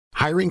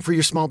Hiring for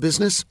your small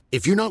business?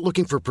 If you're not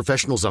looking for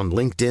professionals on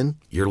LinkedIn,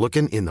 you're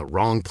looking in the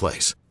wrong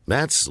place.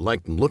 That's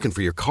like looking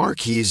for your car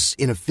keys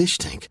in a fish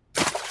tank.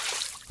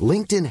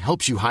 LinkedIn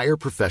helps you hire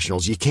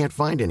professionals you can't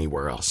find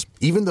anywhere else,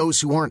 even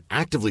those who aren't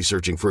actively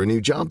searching for a new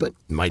job but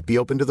might be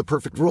open to the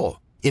perfect role.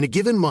 In a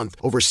given month,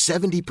 over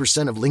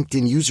 70% of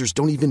LinkedIn users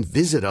don't even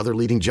visit other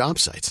leading job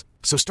sites.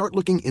 So start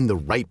looking in the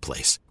right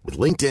place. With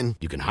LinkedIn,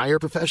 you can hire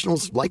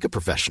professionals like a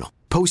professional.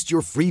 Post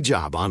your free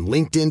job on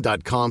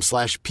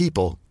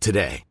linkedin.com/people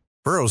today.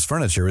 Burrow's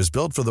furniture is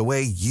built for the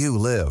way you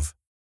live.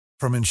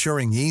 From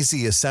ensuring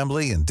easy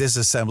assembly and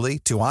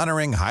disassembly to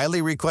honoring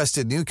highly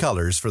requested new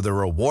colors for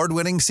their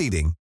award-winning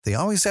seating, they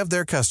always have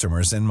their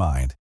customers in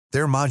mind.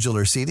 Their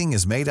modular seating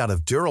is made out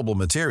of durable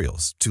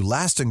materials to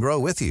last and grow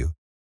with you.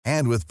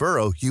 And with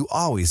Burrow, you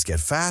always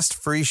get fast,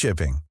 free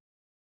shipping.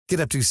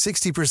 Get up to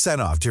 60%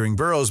 off during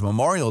Burrow's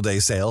Memorial Day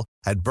sale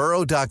at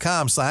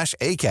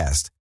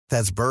burrow.com/ACAST.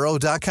 That's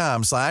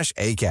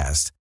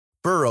burrow.com/ACAST.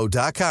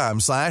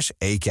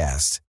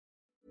 burrow.com/ACAST.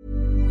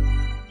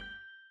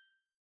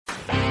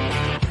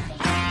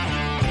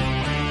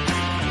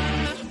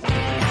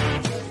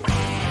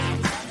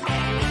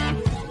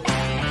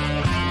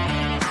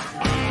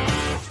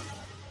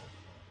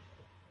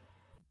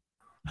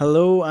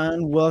 Hello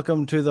and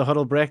welcome to the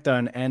Huddle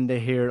Breakdown. Enda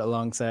here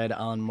alongside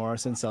Alan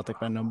Morrison, Celtic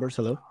by Numbers.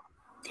 Hello.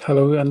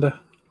 Hello, Enda.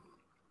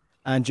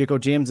 And Jaco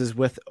James is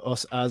with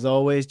us as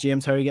always.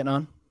 James, how are you getting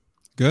on?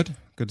 Good.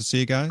 Good to see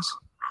you guys.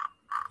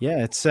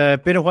 Yeah, it's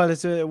been a while.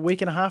 It's a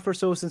week and a half or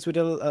so since we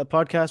did a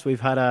podcast.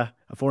 We've had a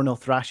 4-0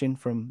 thrashing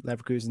from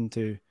Leverkusen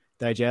to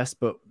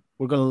digest, but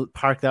we're going to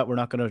park that. We're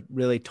not going to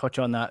really touch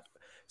on that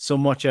so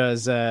much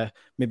as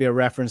maybe a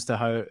reference to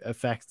how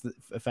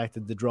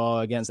affected the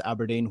draw against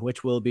Aberdeen,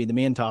 which will be the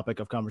main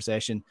topic of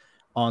conversation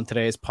on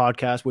today's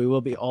podcast. We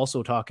will be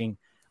also talking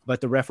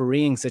about the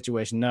refereeing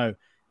situation. Now,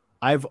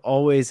 I've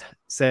always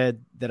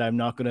said that I'm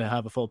not going to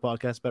have a full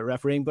podcast about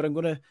refereeing, but I'm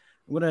going to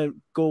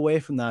go away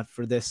from that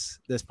for this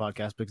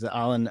podcast because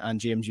Alan and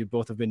James, you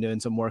both have been doing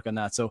some work on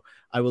that. So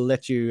I will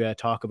let you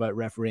talk about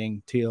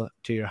refereeing till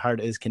your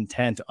heart is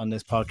content on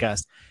this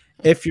podcast.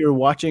 If you're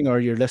watching or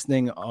you're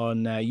listening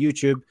on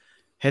YouTube,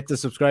 hit the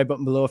subscribe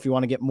button below if you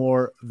want to get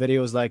more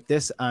videos like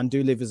this, and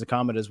do leave us a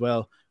comment as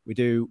well. We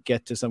do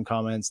get to some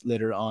comments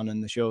later on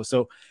in the show.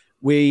 So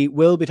we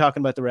will be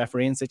talking about the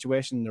refereeing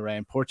situation, the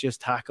Ryan Porteous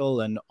tackle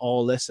and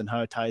all this and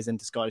how it ties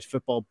into Scottish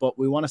football. But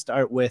we want to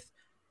start with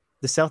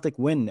the Celtic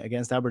win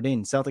against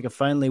Aberdeen. Celtic have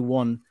finally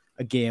won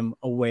a game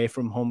away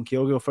from home.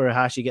 Kyogo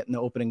Furuhashi getting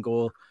the opening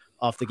goal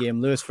off the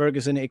game. Lewis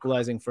Ferguson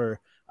equalising for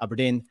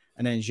Aberdeen,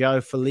 and then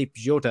Philippe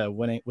Jota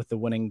winning with the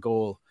winning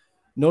goal.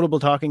 Notable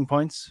talking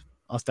points.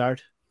 I'll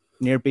start.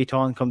 Nir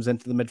Bitton comes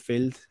into the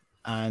midfield,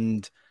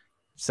 and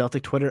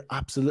Celtic Twitter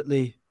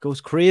absolutely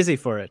goes crazy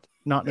for it.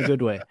 Not in a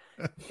good way.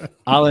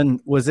 Alan,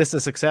 was this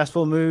a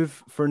successful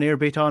move for Nir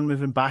Bitton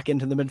moving back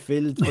into the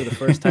midfield for the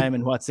first time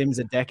in what seems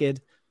a decade?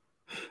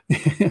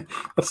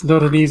 That's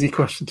not an easy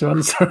question to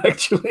answer,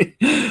 actually.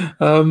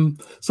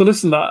 So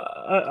listen,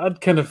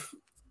 I'd kind of,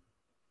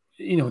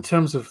 in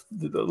terms of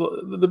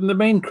the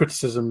main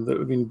criticism that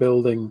we've been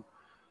building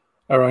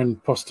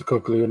around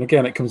Postecoglou, and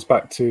again, it comes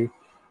back to,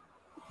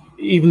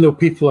 even though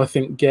people, I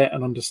think, get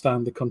and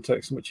understand the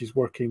context in which he's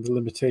working, the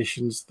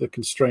limitations, the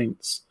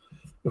constraints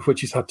of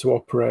which he's had to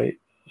operate,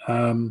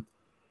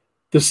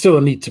 there's still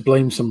a need to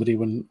blame somebody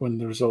when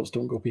the results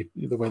don't go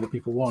the way that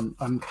people want,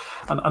 and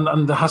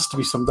there has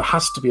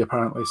to be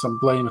apparently some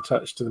blame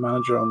attached to the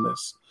manager on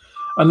this,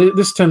 and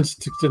this tends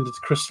to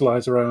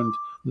crystallise around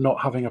not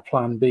having a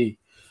plan B.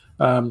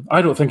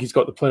 I don't think he's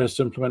got the players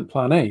to implement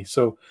Plan A.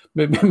 So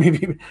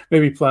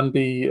maybe Plan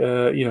B,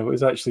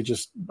 is actually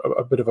just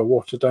a bit of a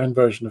watered down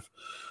version of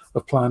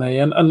Plan A.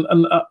 And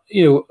the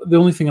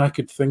only thing I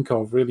could think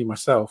of really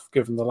myself,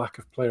 given the lack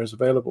of players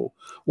available,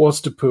 was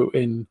to put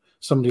in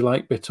somebody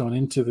like Bitton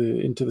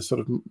into the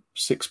sort of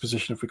sixth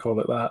position, if we call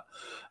it that,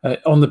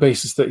 on the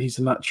basis that he's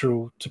a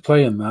natural to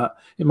play in that.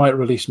 It might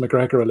release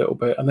McGregor a little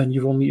bit, and then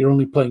you're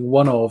only playing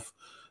one of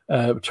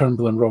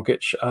Turnbull and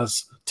Rogic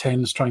as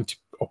 10s trying to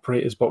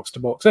operate as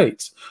box-to-box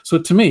 8s. So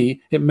to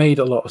me, it made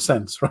a lot of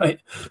sense, right?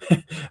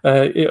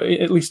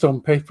 At least on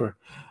paper.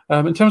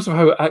 In terms of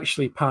how it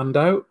actually panned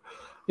out,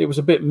 it was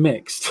a bit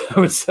mixed,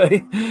 I would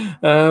say.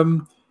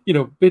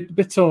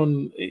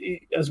 Bitton,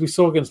 as we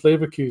saw against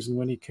Leverkusen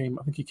when he came,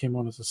 I think he came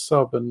on as a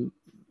sub, and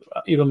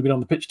he'd only been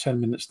on the pitch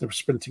 10 minutes. They were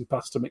sprinting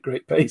past him at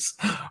great pace.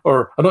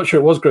 Or I'm not sure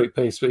it was great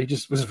pace, but he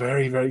just was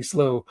very, very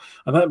slow.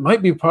 And that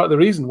might be part of the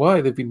reason why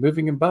they've been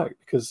moving him back,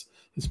 because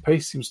his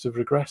pace seems to have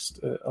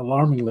regressed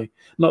alarmingly.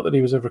 Not that he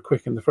was ever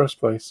quick in the first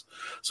place.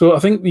 So I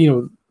think,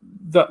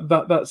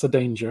 that's a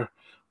danger.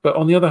 But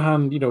on the other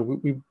hand,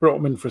 we brought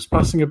him in for his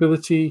passing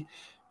ability.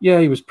 Yeah,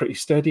 he was pretty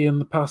steady in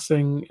the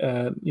passing,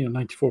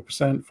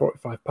 94%,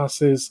 45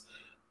 passes.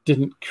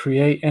 Didn't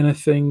create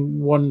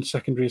anything, one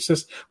secondary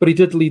assist, but he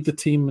did lead the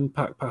team in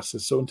pack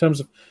passes. So in terms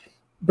of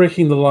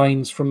breaking the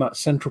lines from that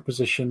central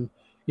position,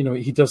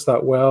 he does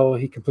that well.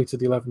 He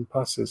completed 11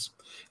 passes.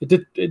 It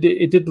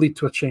did lead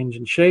to a change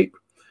in shape,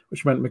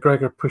 which meant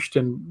McGregor pushed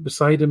in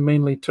beside him,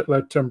 mainly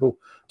allowed Turnbull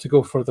to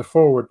go further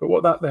forward. But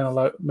what that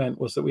then meant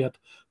was that we had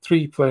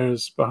 3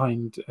 players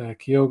behind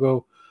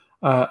Kyogo,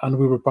 and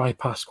we were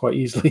bypassed quite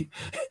easily.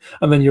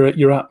 And then you're at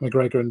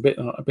McGregor and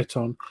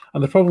Bitton.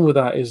 And the problem with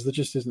that is there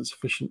just isn't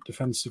sufficient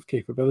defensive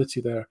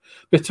capability there.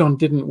 Bitton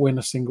didn't win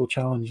a single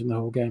challenge in the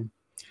whole game.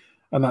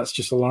 And that's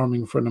just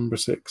alarming for a number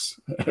 6,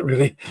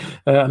 really.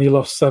 And he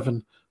lost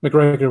 7.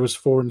 McGregor was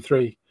 4 and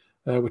 3,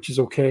 which is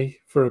okay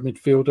for a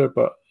midfielder.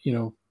 But,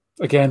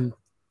 again,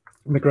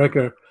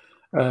 McGregor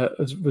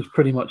was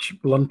pretty much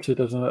blunted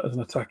as an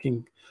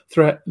attacking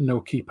threat. No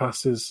key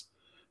passes,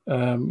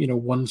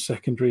 1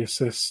 secondary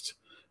assist,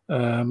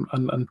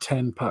 and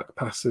 10 pack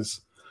passes.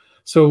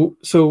 So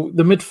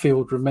the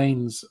midfield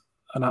remains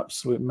an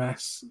absolute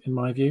mess, in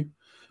my view.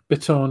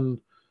 Bitton,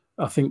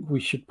 I think we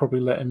should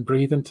probably let him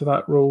breathe into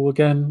that role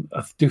again.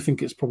 I do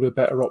think it's probably a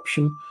better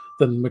option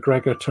than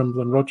McGregor,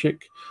 Turnbull, and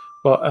Rodgick.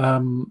 But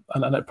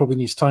and it probably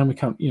needs time. We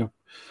can't,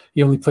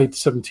 he only played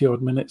 70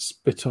 odd minutes,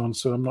 Bitton,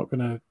 so I'm not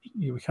gonna,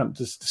 we can't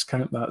just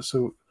discount that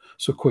so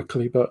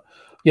quickly. But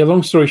yeah,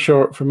 long story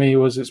short, for me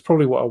was it's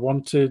probably what I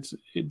wanted.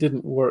 It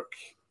didn't work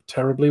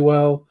terribly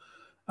well.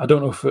 I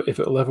don't know if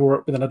it'll ever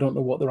work, but then I don't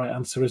know what the right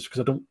answer is because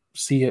I don't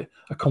see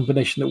a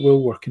combination that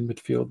will work in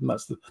midfield, and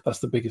that's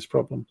the biggest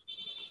problem.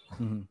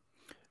 Mm-hmm.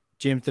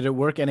 James, did it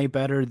work any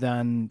better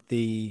than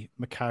the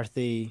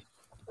McCarthy,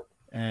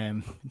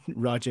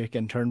 Rodgick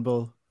and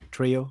Turnbull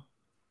trio?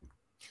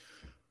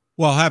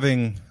 Well,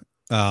 having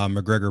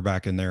McGregor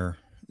back in there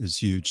is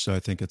huge, so I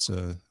think it's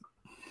a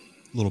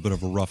little bit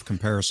of a rough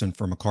comparison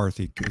for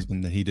McCarthy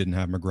given that he didn't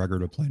have McGregor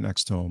to play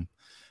next to him.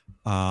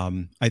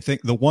 I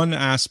think the one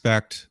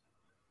aspect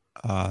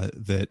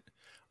that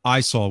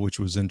I saw,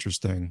 which was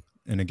interesting,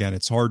 and again,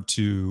 it's hard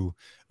to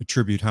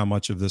attribute how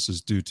much of this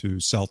is due to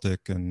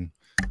Celtic and,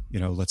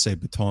 let's say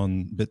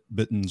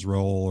Bitton's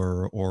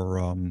role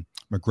or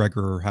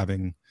McGregor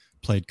having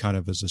played kind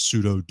of as a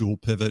pseudo dual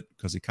pivot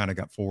because he kind of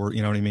got forward.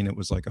 You know what I mean? It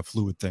was like a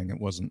fluid thing. It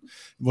wasn't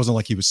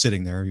like he was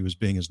sitting there. He was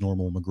being his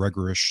normal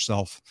McGregor-ish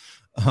self,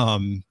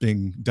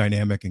 being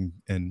dynamic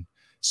and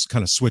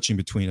kind of switching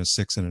between a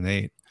 6 and an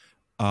 8.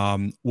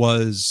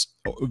 Was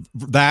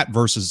that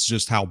versus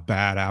just how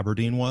bad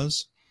Aberdeen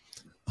was.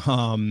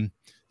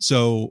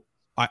 So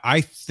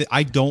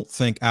I don't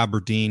think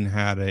Aberdeen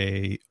had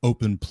a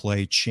open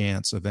play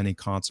chance of any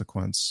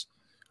consequence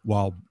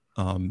while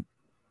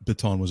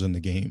Bitton was in the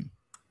game.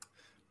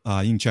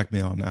 You can check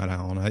me on that,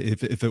 Alan.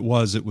 If it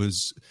was,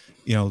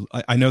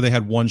 I know they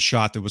had one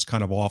shot that was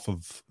kind of off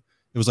of,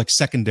 it was like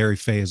secondary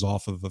phase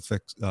off of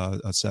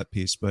a set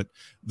piece, but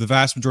the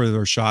vast majority of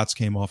their shots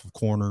came off of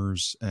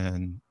corners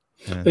and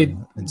they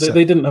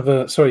didn't have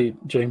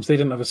James, they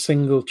didn't have a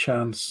single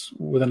chance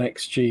with an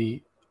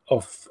XG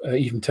of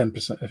even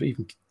 10%, of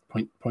even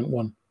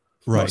 0.1.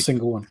 Right. Not a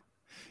single one.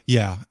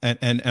 Yeah.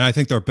 And I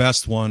think their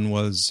best one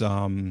was,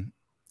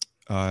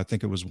 I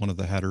think it was one of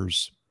the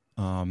headers,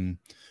 not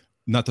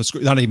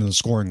even the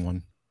scoring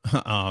one,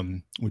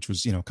 which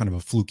was, kind of a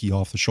fluky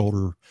off the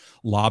shoulder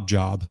lob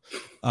job.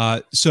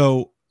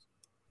 So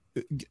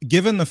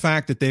given the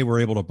fact that they were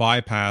able to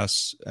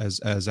bypass,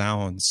 as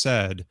Alan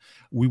said,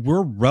 we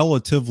were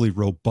relatively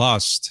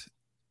robust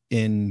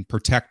in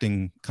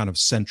protecting kind of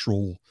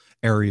central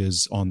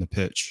areas on the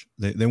pitch.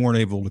 They weren't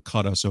able to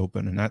cut us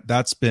open, and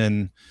that's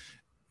been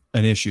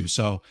an issue.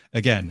 So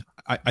again,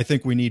 I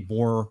think we need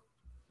more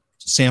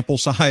sample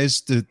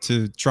size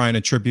to try and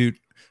attribute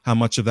how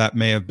much of that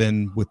may have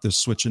been with this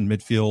switch in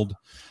midfield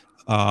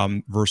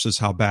versus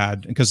how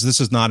bad, because this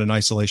is not an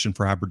isolation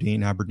for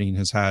Aberdeen. Aberdeen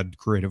has had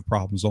creative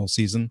problems all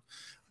season,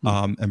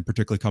 and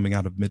particularly coming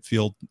out of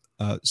midfield.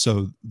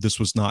 So this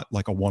was not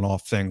like a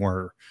one-off thing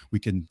where we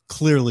can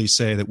clearly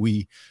say that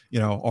we,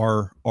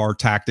 our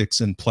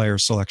tactics and player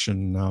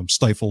selection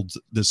stifled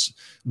this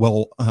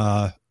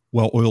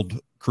well-oiled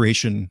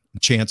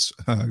chance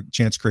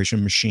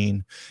creation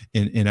machine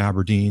in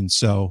Aberdeen.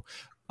 So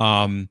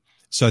I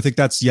think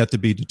that's yet to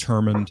be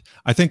determined.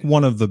 I think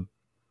one of the,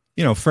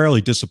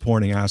 fairly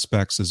disappointing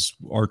aspects is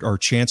our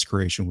chance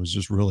creation was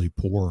just really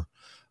poor.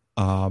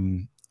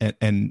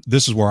 And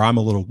this is where I'm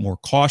a little more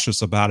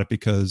cautious about it,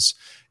 because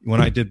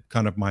when I did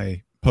kind of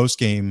my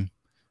post-game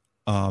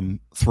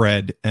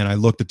thread and I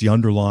looked at the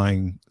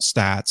underlying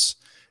stats,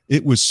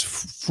 it was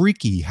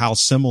freaky how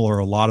similar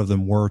a lot of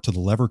them were to the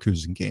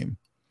Leverkusen game.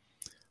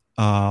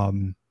 How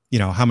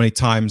many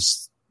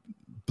times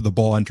the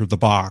ball entered the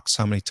box,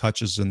 how many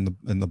touches in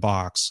the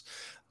box,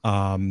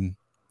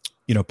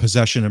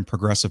 possession and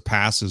progressive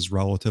passes,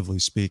 relatively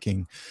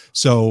speaking.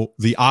 So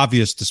the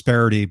obvious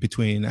disparity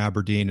between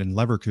Aberdeen and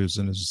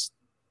Leverkusen is,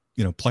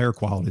 player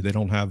quality. They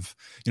don't have,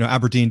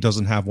 Aberdeen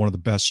doesn't have one of the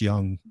best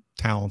young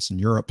talents in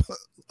Europe,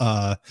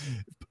 an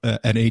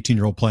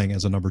 18-year-old playing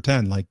as a number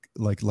 10, like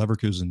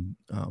Leverkusen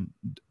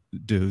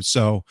do.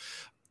 So,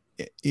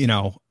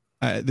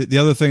 the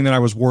other thing that I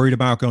was worried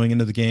about going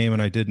into the game,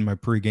 and I did in my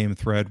pregame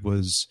thread,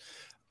 was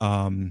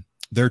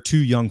their 2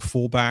 young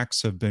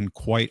fullbacks have been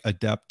quite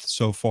adept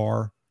so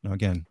far. Now,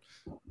 again,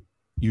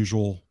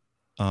 usual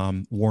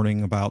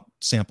warning about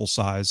sample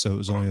size. So it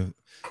was only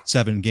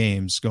 7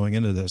 games going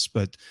into this,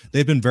 but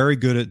they've been very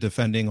good at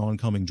defending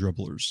oncoming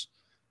dribblers,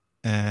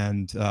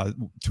 and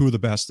 2 of the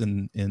best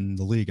in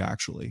the league,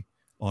 actually,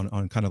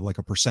 on kind of like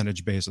a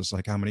percentage basis,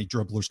 like how many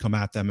dribblers come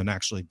at them and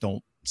actually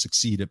don't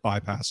succeed at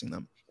bypassing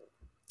them.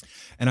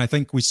 And I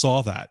think we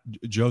saw that.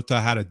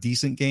 Jota had a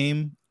decent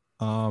game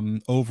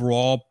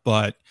overall,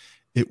 but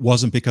it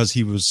wasn't because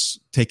he was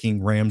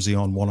taking Ramsey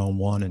on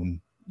one-on-one and,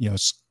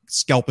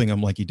 scalping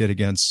him like he did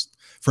against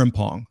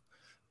Frimpong.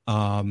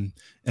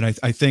 And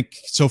I think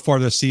so far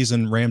this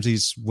season,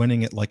 Ramsey's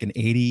winning at like an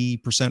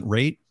 80%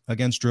 rate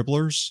against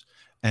dribblers,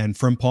 and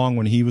Frimpong,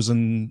 when he was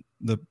in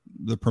the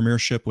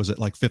Premiership, was at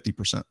like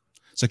 50%.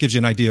 So it gives you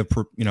an idea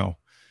of,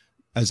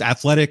 as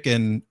athletic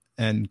and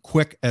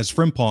quick as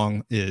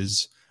Frimpong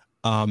is,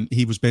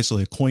 he was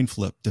basically a coin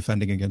flip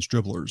defending against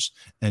dribblers,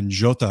 and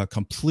Jota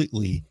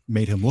completely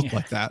made him look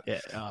like that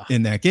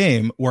in that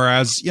game.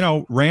 Whereas,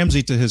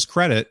 Ramsey, to his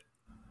credit,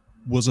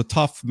 was a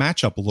tough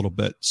matchup a little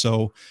bit.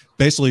 So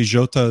basically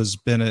Jota has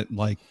been at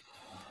like,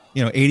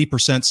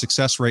 80%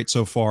 success rate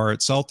so far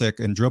at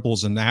Celtic and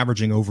dribbles and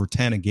averaging over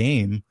 10 a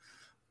game.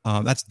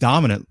 That's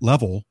dominant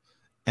level,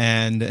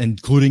 and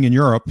including in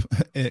Europe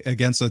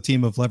against a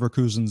team of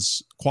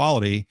Leverkusen's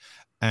quality.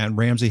 And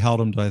Ramsey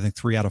held him to, I think,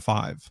 3 out of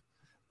 5.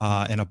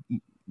 And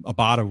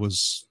Abada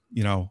was,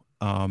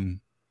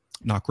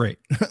 not great.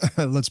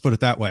 Let's put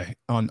it that way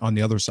on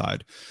the other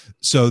side.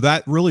 So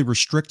that really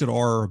restricted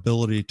our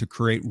ability to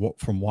create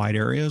from wide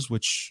areas,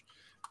 which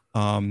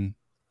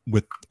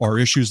with our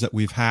issues that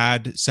we've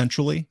had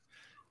centrally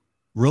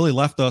really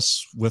left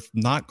us with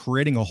not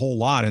creating a whole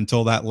lot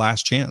until that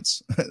last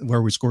chance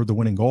where we scored the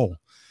winning goal.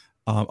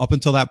 Up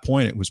until that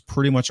point, it was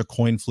pretty much a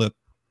coin flip,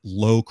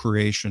 low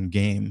creation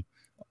game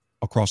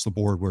across the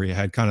board, where you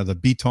had kind of the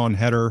Beaton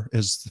header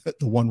as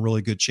the one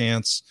really good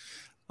chance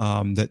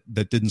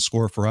that didn't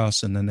score for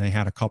us, and then they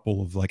had a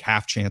couple of like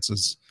half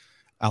chances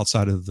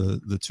outside of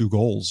the 2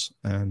 goals.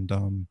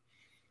 And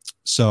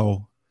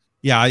so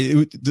yeah,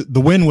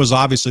 the win was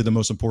obviously the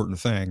most important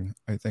thing.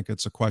 I think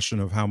it's a question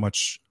of how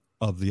much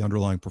of the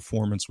underlying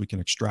performance we can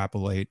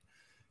extrapolate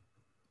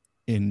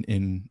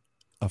in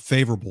a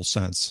favorable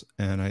sense.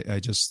 And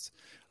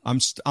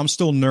I'm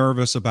still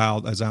nervous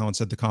about, as Alan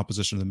said, the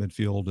composition of the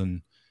midfield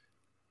and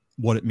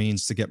what it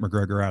means to get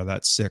McGregor out of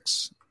that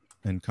 6,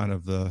 and kind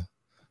of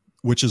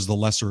which is the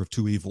lesser of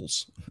 2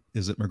 evils.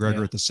 Is it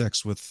McGregor at the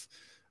 6 with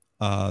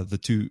the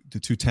two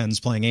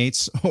 10s playing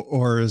 8s,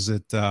 or is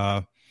it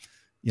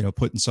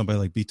putting somebody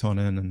like Beaton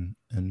in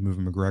and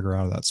moving McGregor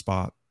out of that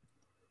spot?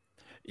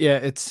 Yeah,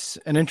 it's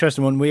an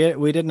interesting one.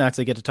 We didn't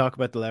actually get to talk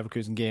about the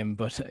Leverkusen game,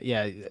 but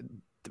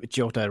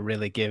Jota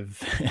really gave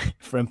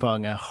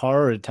Frimpong a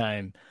horrid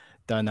time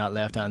down that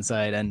left-hand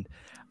side. And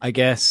I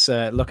guess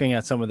looking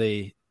at some of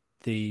the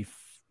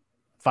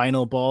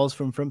final balls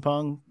from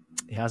Frimpong,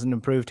 he hasn't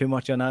improved too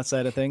much on that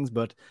side of things,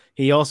 but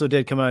he also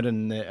did come out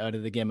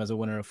of the game as a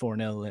winner of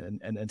 4-0,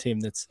 and a team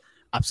that's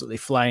absolutely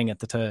flying at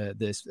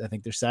this. I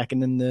think they're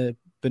second in the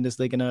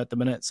Bundesliga now at the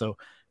minute. So,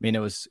 I mean, it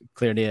was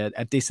clearly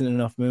a decent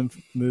enough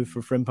move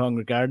for Frimpong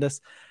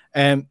regardless.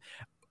 I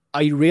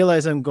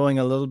realize I'm going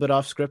a little bit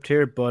off script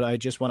here, but I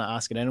just want to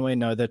ask it anyway,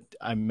 now that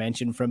I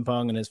mentioned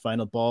Frimpong and his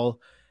final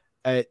ball.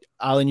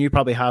 Alan, you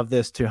probably have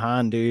this to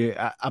hand, do you?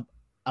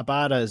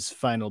 Abada's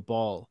final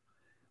ball.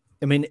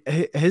 I mean,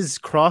 his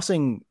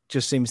crossing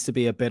just seems to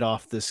be a bit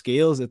off the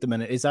scales at the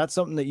minute. Is that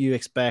something that you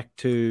expect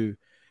to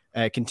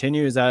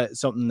continue? Is that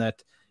something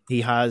that he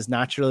has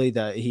naturally,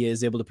 that he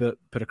is able to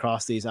put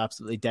across these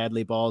absolutely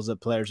deadly balls that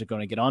players are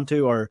going to get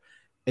onto? Or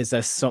is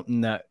this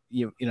something that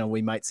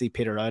we might see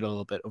peter out a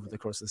little bit over the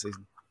course of the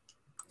season?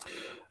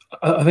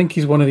 I think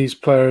he's one of these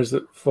players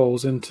that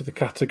falls into the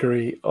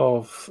category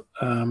of,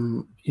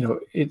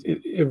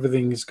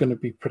 everything is going to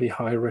be pretty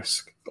high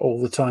risk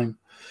all the time.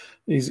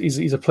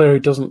 He's a player who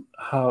doesn't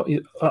have,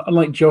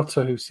 unlike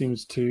Jota, who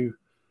seems to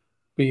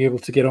be able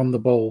to get on the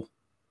ball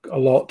a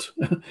lot.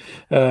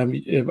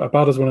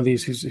 Abada's one of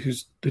these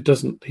who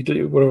doesn't,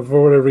 for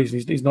whatever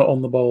reason, he's not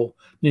on the ball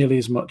nearly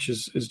as much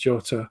as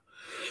Jota.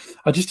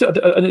 And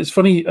it's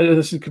funny,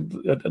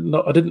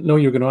 I didn't know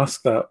you were going to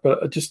ask that,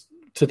 but just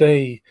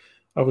today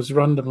I was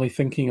randomly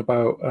thinking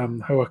about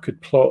how I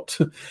could plot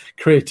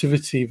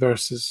creativity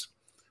versus,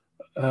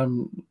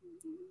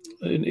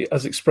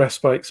 as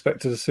expressed by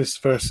expected assists,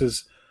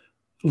 versus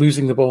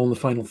losing the ball in the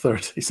final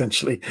third,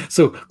 essentially.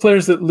 So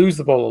players that lose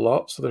the ball a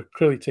lot, so they're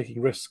clearly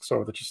taking risks,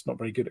 or they're just not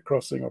very good at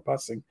crossing or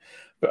passing.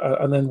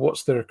 But and then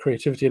what's their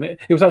creativity? And it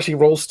was actually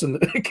Ralston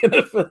that kind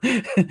of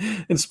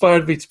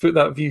inspired me to put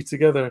that view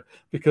together,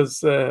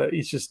 because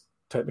he's just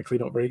technically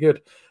not very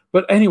good.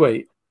 But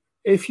anyway,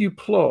 if you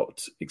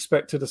plot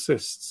expected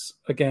assists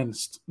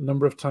against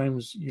number of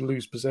times you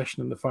lose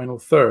possession in the final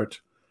third,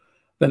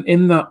 then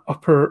in that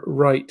upper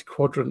right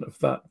quadrant of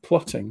that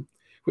plotting,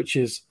 which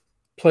is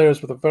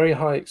players with a very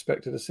high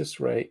expected assist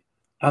rate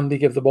and they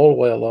give the ball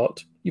away a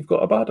lot, you've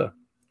got Abada.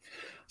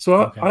 So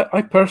okay.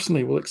 I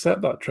personally will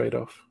accept that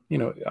trade-off.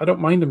 I don't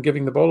mind him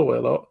giving the ball away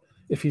a lot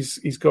if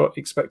he's got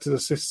expected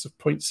assists of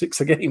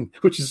 0.6 a game,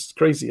 which is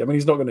crazy. I mean,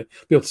 he's not going to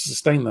be able to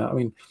sustain that. I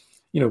mean,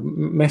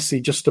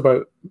 Messi just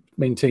about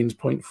maintains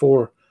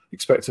 0.4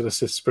 expected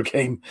assists per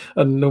game,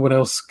 and no one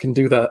else can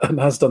do that and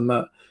has done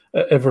that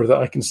ever that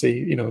I can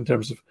see, in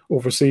terms of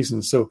over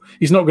seasons. So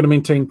he's not going to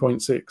maintain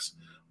 0.6,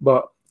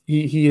 but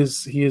he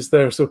is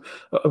there. So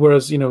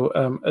whereas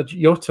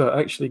Jota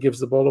actually gives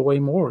the ball away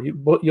more.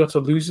 Jota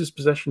loses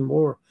possession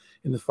more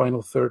in the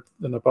final third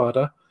than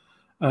Abada,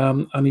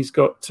 and he's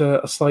got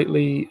a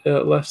slightly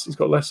less. He's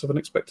got less of an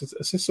expected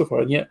assist so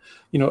far, and yet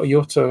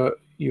Jota,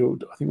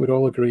 I think we'd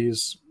all agree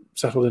is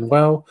settled in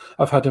well.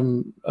 I've had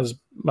him as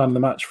man of the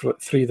match for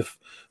like three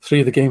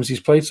of the games he's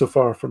played so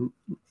far,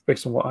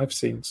 based on what I've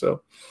seen.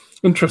 So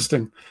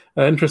interesting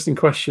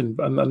question.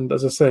 And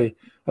as I say,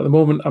 at the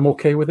moment I'm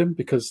okay with him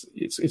because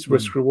it's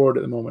risk reward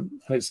at the moment,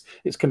 and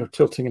it's kind of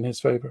tilting in his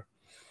favor.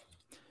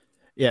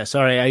 Yeah,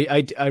 sorry,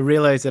 I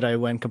realized that I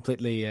went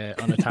completely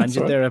on a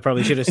tangent there. I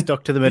probably should have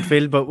stuck to the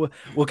midfield, but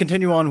we'll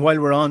continue on while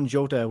we're on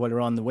Jota, while we're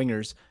on the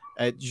wingers.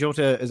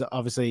 Jota is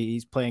obviously,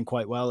 he's playing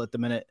quite well at the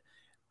minute.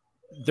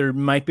 There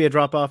might be a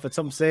drop off at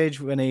some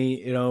stage when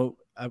he,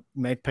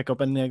 might pick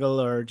up a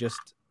niggle or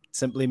just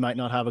simply might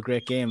not have a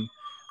great game.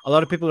 A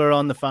lot of people are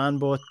on the fan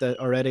boat that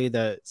already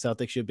that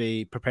Celtic should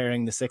be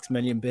preparing the 6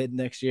 million bid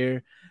next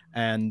year,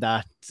 and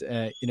that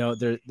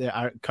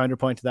the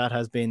counterpoint to that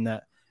has been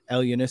that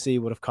El Yunusi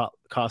would have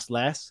cost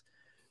less.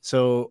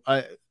 So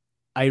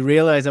I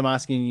realize I'm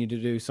asking you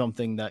to do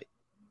something that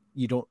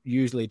you don't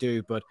usually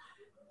do, but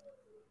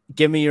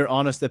give me your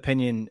honest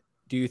opinion.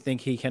 Do you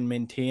think he can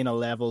maintain a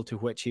level to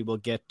which he will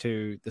get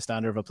to the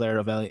standard of a player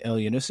of El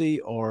Yunusi,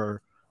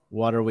 or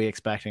what are we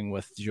expecting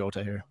with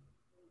Jota here?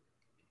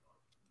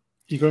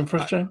 You going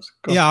first, James?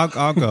 Go. Yeah,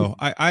 I'll go.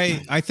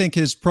 I think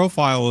his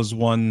profile is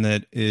one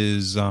that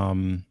is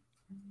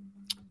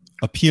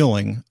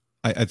appealing.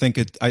 I think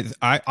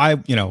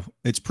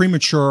it's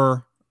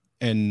premature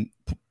and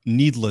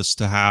needless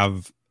to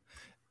have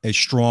a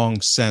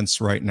strong sense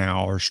right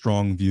now or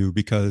strong view,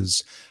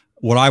 because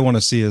what I want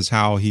to see is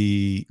how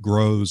he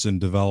grows and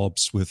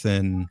develops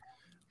within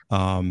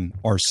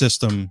our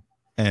system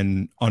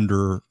and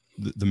under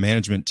the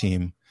management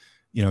team.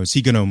 Is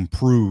he going to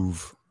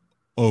improve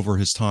over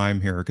his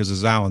time here? Because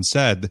as Alan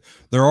said,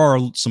 there are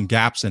some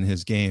gaps in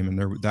his game,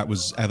 and that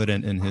was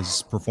evident in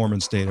his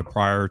performance data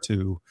prior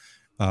to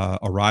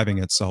arriving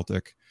at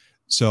Celtic.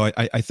 So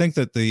I think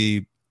that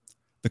the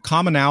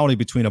commonality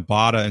between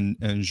Abada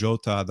and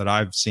Jota that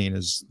I've seen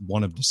is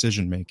one of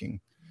decision making.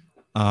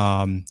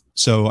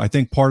 So I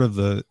think part of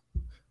the,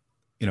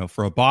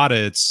 for Abada,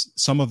 it's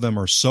some of them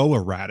are so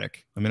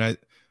erratic. I mean, I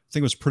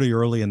think it was pretty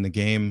early in the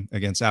game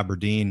against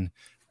Aberdeen.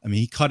 I mean,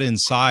 he cut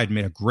inside,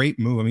 made a great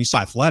move. I mean, he's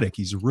athletic.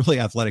 He's a really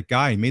athletic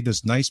guy. He made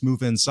this nice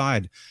move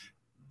inside,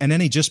 and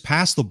then he just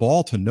passed the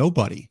ball to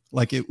nobody.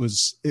 Like it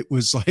was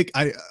like,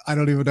 I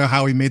don't even know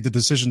how he made the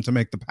decision to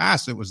make the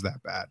pass. It was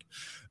that bad.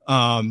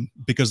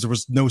 Because there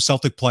was no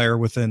Celtic player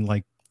within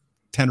like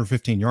 10 or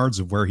 15 yards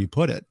of where he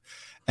put it.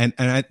 And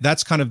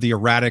that's kind of the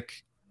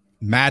erratic,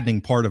 maddening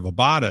part of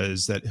Abada,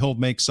 is that he'll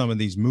make some of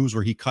these moves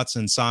where he cuts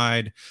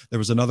inside. There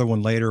was another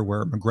one later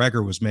where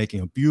McGregor was making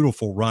a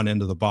beautiful run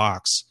into the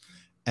box,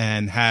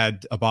 and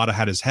had Abada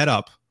had his head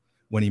up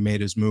when he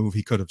made his move,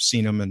 he could have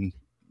seen him and,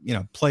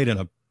 played in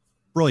a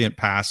brilliant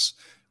pass,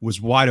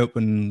 was wide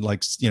open,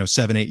 like,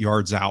 7-8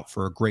 yards out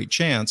for a great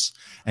chance.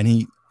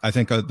 And I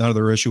think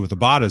another issue with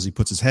Abada is he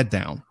puts his head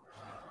down.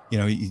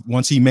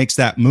 Once he makes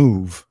that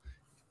move,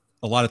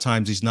 a lot of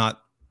times he's not,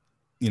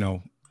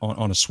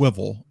 on a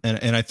swivel.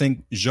 And I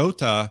think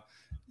Jota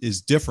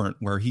is different,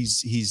 where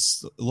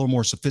he's a little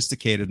more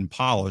sophisticated and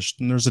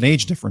polished, and there's an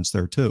age difference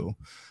there too.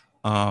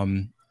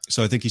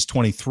 So I think he's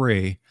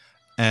 23,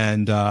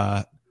 and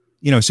so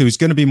he's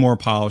going to be more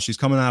polished. He's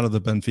coming out of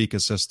the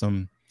Benfica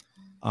system,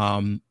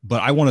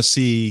 but I want to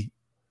see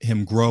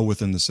him grow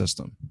within the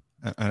system.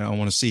 And I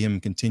want to see him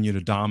continue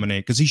to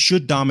dominate, because he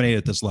should dominate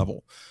at this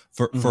level.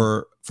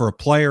 For a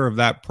player of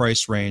that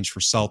price range for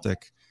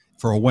Celtic,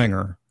 for a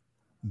winger,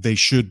 they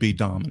should be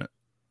dominant.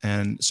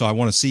 And so I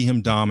want to see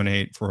him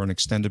dominate for an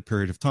extended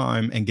period of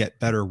time and get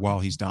better while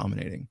he's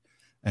dominating.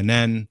 And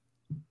then,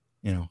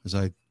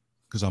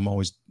 because I'm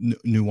always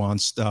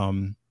nuanced,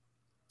 want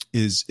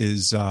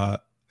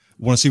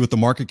to see what the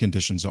market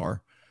conditions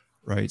are,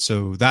 right?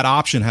 So that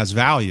option has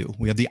value.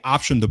 We have the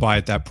option to buy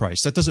at that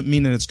price. That doesn't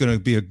mean that it's going to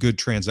be a good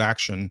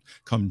transaction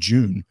come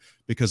June,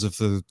 because if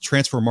the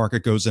transfer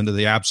market goes into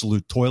the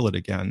absolute toilet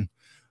again,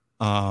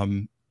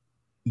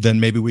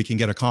 then maybe we can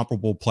get a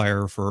comparable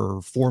player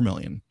for $4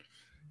 million.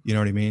 You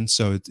know what I mean?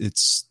 So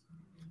it's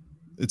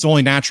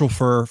only natural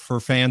for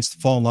fans to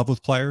fall in love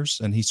with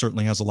players, and he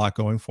certainly has a lot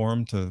going for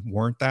him to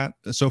warrant that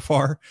so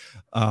far.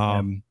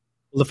 Well,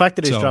 the fact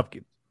that he's dropped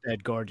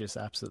dead gorgeous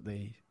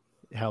absolutely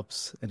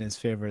helps in his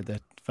favor,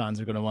 that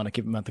fans are going to want to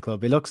keep him at the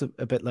club. He looks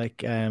a bit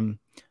like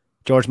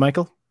George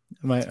Michael.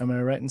 Am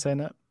I right in saying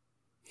that?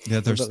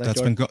 Yeah,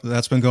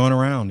 that's been going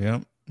around.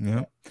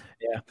 Yeah.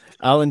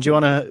 Alan, do you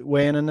want to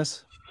weigh in on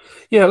this?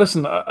 Yeah,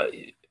 listen,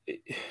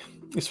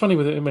 It's funny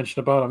with it you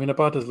mentioned Abada. I mean,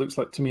 Abada looks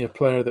like to me a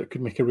player that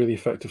could make a really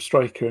effective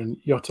striker, and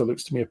Jota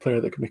looks to me a player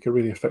that could make a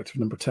really effective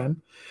number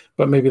 10.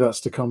 But maybe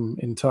that's to come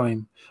in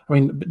time. I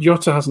mean,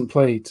 Jota hasn't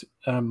played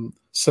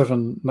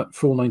 7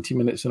 full 90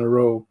 minutes in a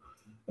row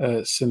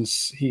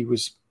since he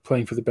was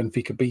playing for the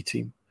Benfica B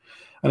team,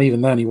 and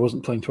even then he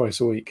wasn't playing twice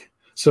a week.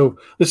 So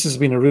this has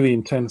been a really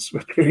intense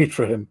period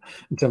for him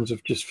in terms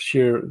of just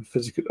sheer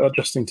physical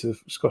adjusting to the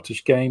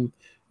Scottish game,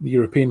 the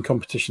European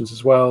competitions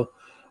as well.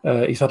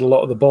 He's had a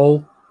lot of the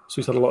ball. So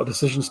he's had a lot of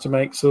decisions to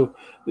make. So,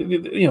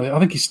 I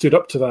think he stood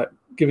up to that.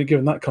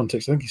 Given that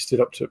context, I think he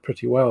stood up to it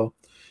pretty well.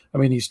 I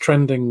mean, he's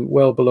trending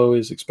well below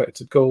his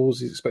expected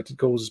goals. His expected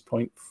goals is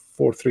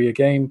 0.43 a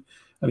game,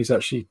 and he's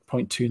actually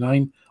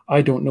 0.29.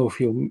 I don't know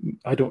if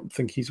I don't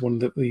think he's one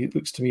that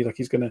looks to me like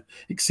he's going to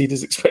exceed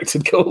his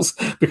expected goals,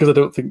 because I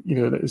don't think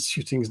his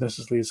shooting is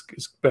necessarily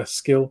his best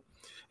skill.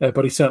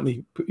 But he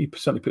certainly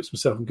puts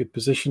himself in good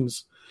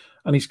positions.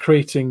 And he's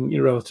creating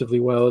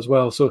relatively well as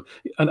well. So,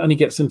 and he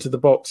gets into the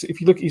box.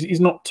 If you look, he's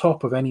not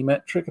top of any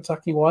metric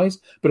attacking wise,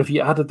 but if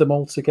you added them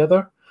all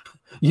together,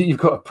 you've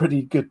got a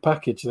pretty good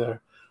package there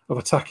of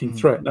attacking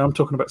threat. Now I'm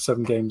talking about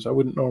 7 games. I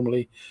wouldn't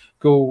normally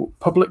go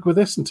public with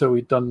this until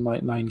we'd done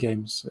like 9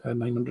 games,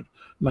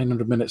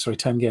 900 minutes,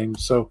 10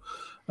 games. So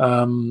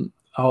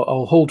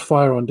I'll hold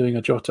fire on doing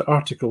a Jota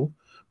article,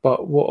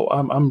 but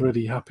I'm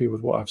really happy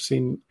with what I've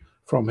seen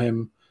from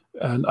him.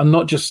 And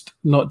not just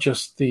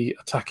the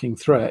attacking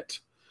threat,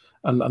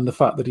 and the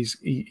fact that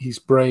he's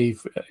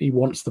brave, he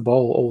wants the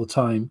ball all the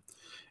time.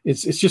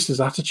 It's just his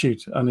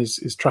attitude and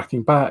his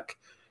tracking back,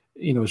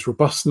 his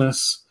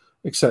robustness,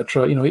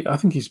 etc. I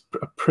think he's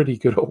a pretty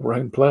good all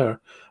round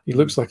player. He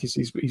looks like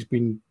he's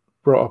been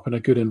brought up in a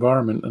good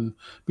environment and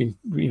been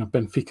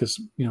Benfica's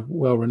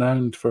well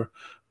renowned for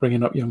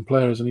bringing up young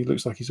players, and he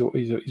looks like he's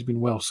been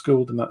well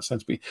schooled in that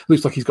sense. But he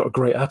looks like he's got a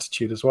great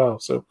attitude as well.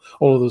 So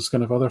all of those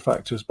kind of other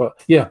factors.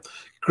 But yeah,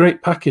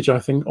 great package I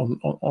think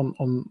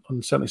on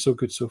certainly so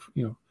good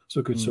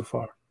so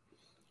far.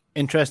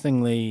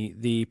 Interestingly,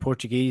 the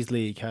Portuguese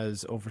league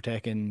has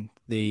overtaken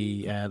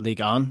the Ligue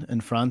 1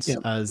 in France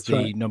as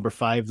the number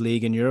 5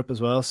 league in Europe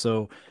as well.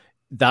 So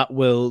that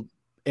will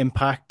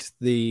impact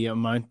the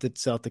amount that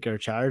Celtic are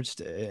charged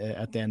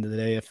at the end of the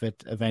day if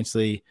it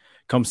eventually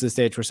comes to the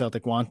stage where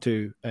Celtic want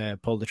to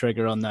pull the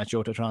trigger on that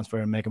Jota transfer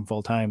and make him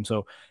full time.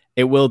 So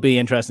it will be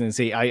interesting to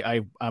see.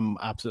 I'm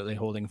absolutely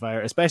holding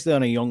fire, especially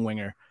on a young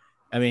winger.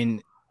 I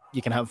mean,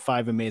 you can have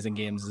 5 amazing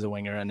games as a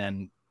winger and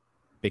then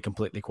be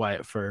completely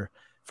quiet for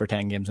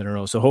 10 games in a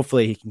row. So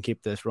hopefully he can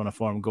keep this run of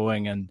form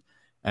going and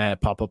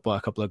pop up a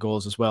couple of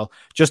goals as well.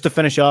 Just to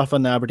finish off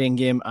on the Aberdeen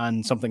game,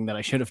 and something that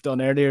I should have done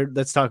earlier,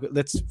 let's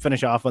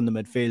finish off on the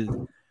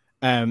midfield.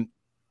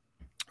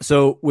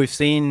 So we've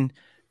seen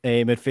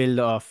a midfield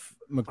of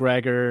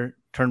McGregor,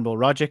 Turnbull,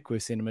 Rogic.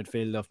 We've seen a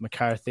midfield of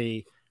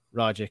McCarthy,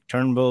 Rogic,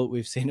 Turnbull.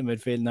 We've seen a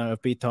midfield now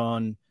of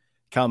Beaton,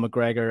 Cal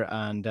McGregor,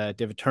 and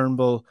David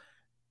Turnbull.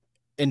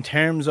 In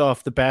terms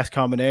of the best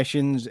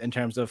combinations, in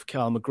terms of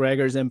Cal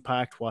McGregor's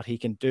impact, what he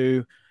can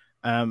do,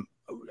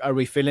 are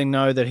we feeling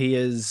now that he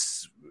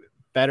is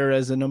better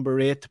as a number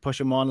 8 to push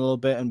him on a little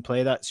bit and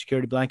play that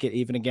security blanket,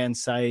 even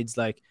against sides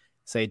like,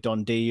 say,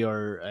 Dundee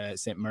or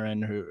St.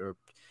 Mirren, who are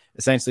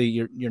essentially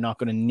you're not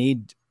going to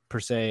need per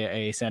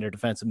se a centre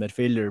defensive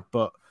midfielder,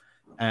 but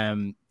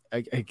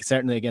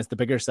certainly against the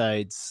bigger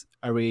sides,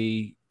 are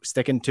we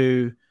sticking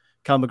to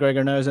Cal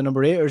McGregor now as a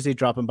number 8, or is he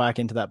dropping back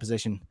into that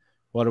position?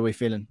 What are we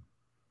feeling?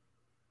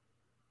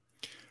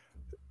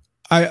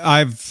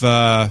 I've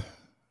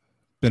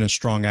been a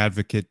strong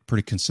advocate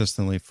pretty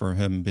consistently for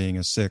him being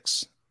a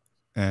 6,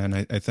 and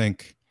I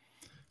think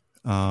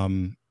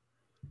that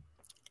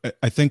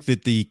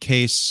the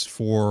case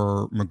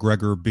for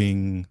McGregor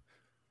being,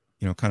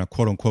 kind of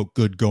quote unquote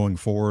good going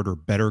forward or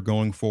better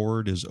going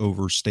forward is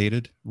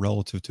overstated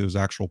relative to his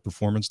actual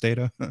performance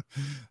data.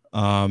 So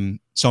I'm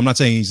not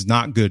saying he's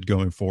not good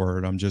going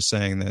forward. I'm just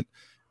saying that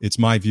it's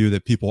my view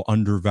that people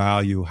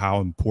undervalue how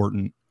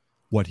important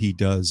what he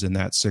does in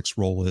that 6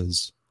 role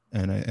is.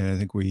 And I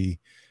think we've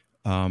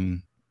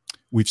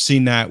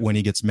seen that when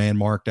he gets man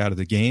marked out of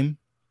the game,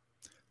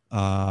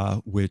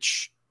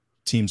 which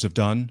teams have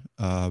done.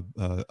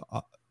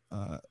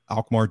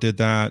 Alkmaar did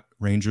that.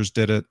 Rangers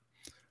did it.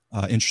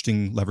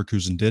 Interesting,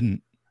 Leverkusen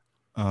didn't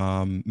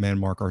man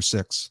mark our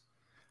 6.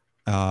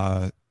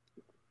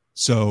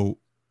 So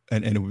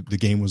the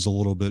game was a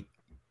little bit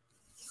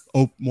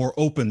more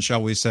open,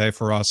 shall we say,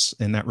 for us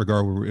in that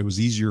regard, where it was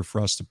easier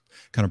for us to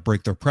kind of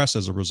break their press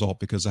as a result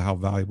because of how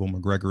valuable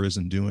McGregor is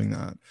in doing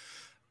that.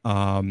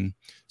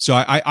 So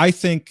I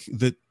think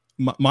that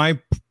my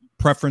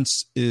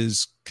preference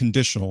is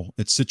conditional.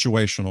 It's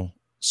situational.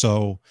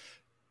 So,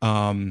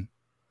 I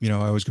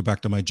always go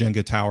back to my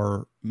Jenga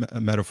tower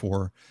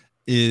metaphor,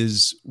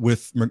 is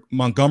with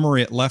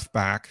Montgomery at left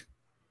back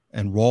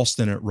and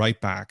Ralston at right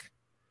back.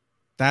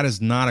 That is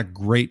not a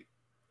great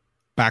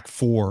back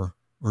 4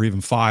 or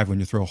even 5 when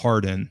you throw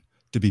Hart in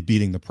to be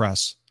beating the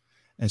press.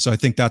 And so I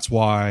think that's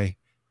why,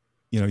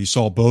 you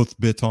saw both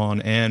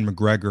Bitton and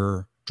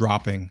McGregor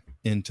dropping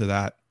into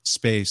that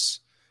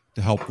space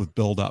to help with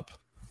build up.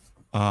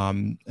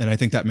 And I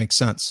think that makes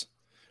sense.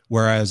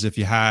 Whereas if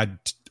you had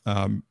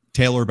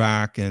Taylor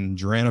back and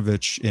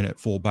Juranovic in at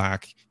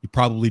fullback, you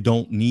probably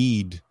don't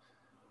need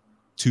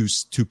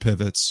two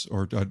pivots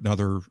or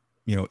another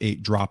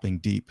 8 dropping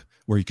deep,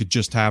 where you could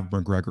just have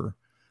McGregor.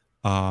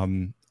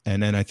 And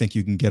then I think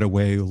you can get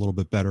away a little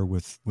bit better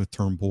with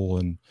Turnbull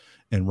and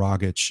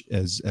Rogic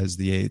as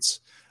the 8s.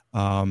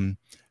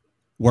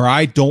 Where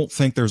I don't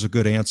think there's a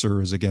good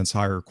answer is against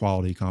higher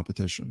quality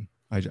competition.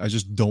 I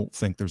just don't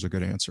think there's a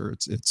good answer.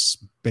 It's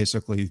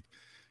basically,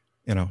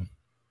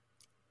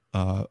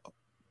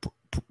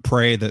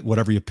 pray that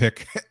whatever you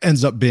pick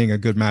ends up being a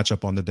good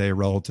matchup on the day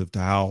relative to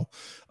how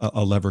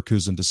a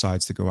Leverkusen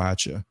decides to go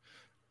at you.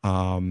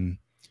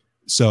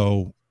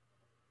 So,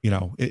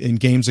 in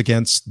games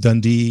against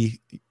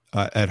Dundee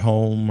at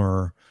home,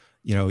 or,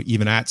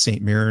 even at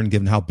St. Mirren,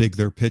 given how big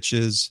their pitch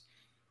is,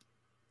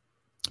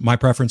 my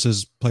preference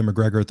is play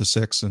McGregor at the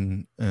 6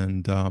 and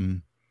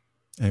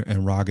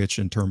Rogic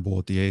and Turnbull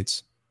at the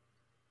 8s.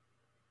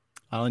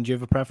 Alan, do you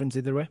have a preference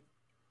either way?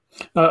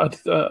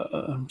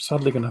 I'm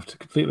sadly going to have to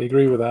completely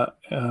agree with that.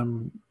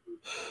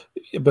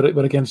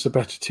 But against a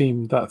better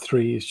team, that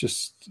 3 is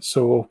just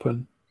so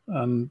open,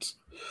 and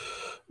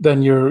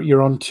then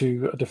you're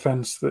onto a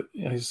defence that,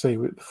 as I say,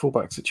 with the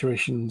fullback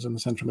situations and the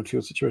central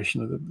midfield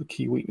situation are the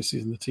key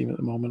weaknesses in the team at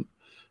the moment,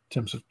 in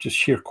terms of just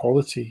sheer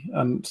quality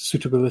and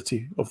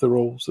suitability of the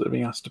roles that they're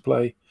being asked to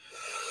play,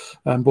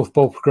 both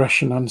ball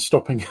progression and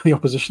stopping the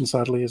opposition,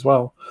 sadly, as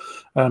well.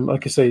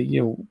 Like I say,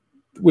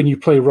 when you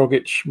play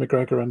Rogic,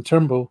 McGregor and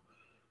Turnbull,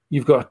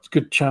 you've got a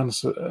good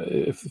chance,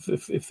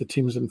 if the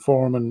team's in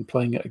form and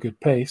playing at a good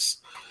pace,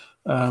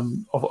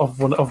 of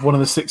one of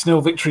the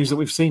 6-0 victories that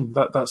we've seen.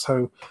 That's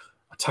how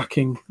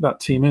attacking that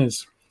team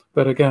is.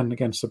 But again,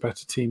 against a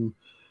better team,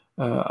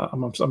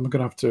 I'm going to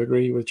have to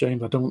agree with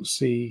James. I don't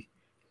see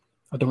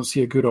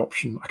a good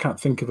option. I can't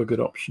think of a good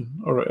option,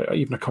 or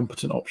even a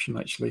competent option,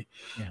 actually.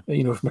 Yeah.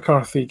 If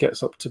McCarthy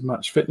gets up to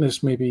match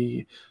fitness,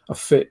 maybe a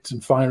fit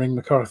and firing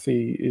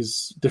McCarthy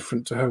is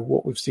different to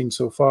what we've seen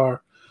so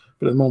far.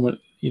 But at the moment,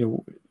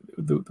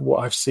 what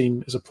I've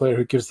seen is a player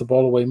who gives the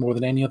ball away more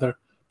than any other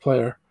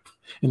player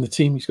in the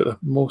team. He's got the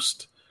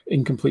most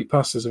incomplete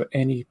passes of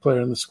any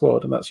player in the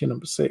squad, and that's your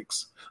number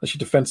 6. That's your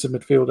defensive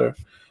midfielder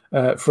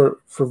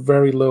for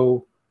very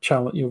low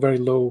challenge, very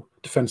low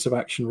defensive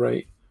action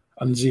rate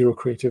and zero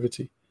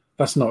creativity.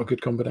 That's not a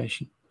good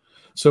combination.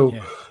 So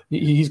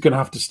he's going to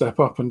have to step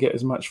up and get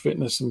his match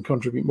fitness and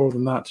contribute more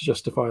than that to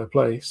justify a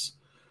place.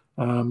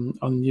 And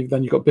then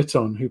you've got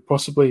Bitton, who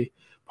possibly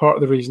part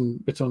of the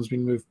reason Bitton's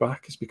been moved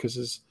back is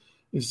because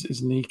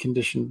his knee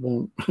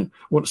condition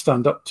won't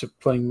stand up to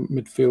playing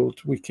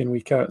midfield week in,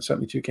 week out,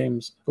 certainly 2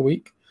 games a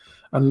week.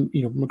 And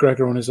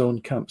McGregor on his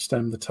own can't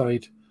stem the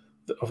tide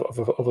of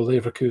a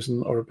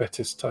Leverkusen or a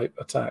Betis type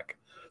attack.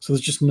 So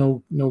there's just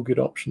no good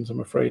options, I'm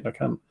afraid. I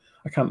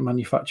can't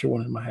manufacture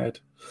one in my head.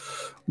 I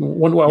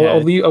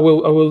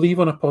will leave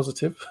on a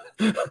positive.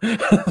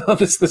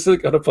 this has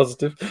got a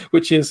positive,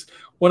 which is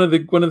one of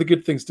the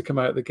good things to come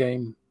out of the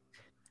game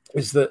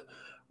is that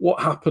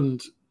what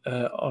happened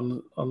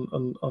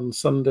on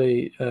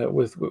Sunday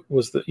was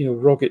that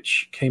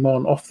Rogic came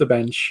on off the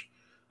bench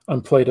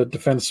and played a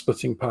defence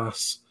splitting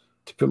pass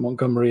to put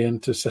Montgomery in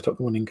to set up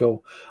the winning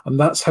goal. And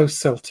that's how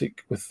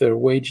Celtic, with their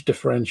wage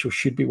differential,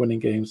 should be winning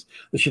games.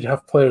 They should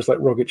have players like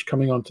Rogic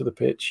coming onto the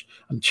pitch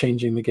and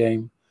changing the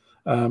game.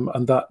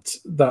 And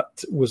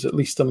that was at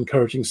least an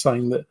encouraging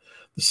sign that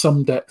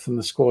some depth in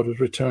the squad was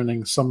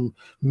returning, some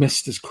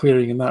mist is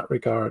clearing in that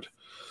regard.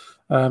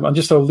 And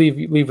I'll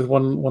leave with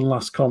one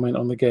last comment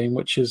on the game,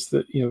 which is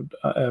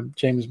that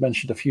James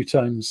mentioned a few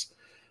times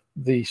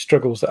the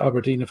struggles that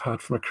Aberdeen have had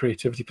from a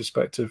creativity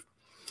perspective.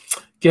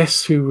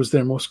 Guess who was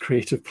their most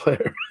creative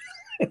player?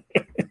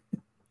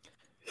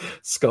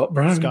 Scott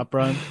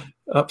Brown.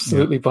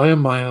 Absolutely, by a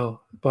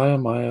mile.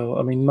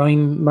 I mean,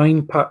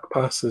 nine pack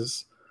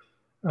passes.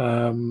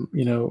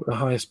 The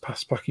highest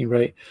pass packing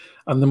rate,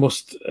 and the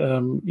most,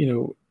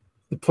 the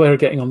player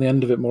getting on the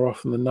end of it more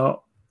often than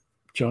not,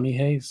 Johnny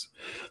Hayes.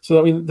 So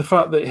I mean, the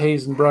fact that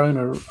Hayes and Brown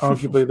are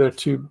arguably their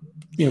 2,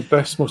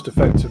 best, most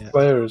effective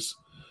players,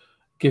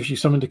 gives you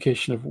some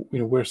indication of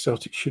where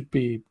Celtic should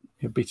be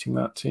beating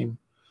that team.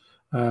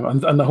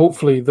 And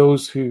hopefully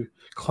those who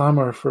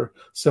clamour for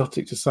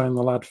Celtic to sign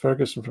the lad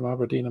Ferguson from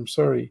Aberdeen, I'm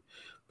sorry,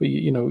 but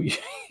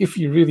if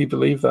you really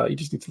believe that, you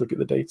just need to look at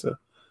the data.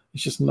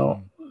 It's just not,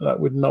 that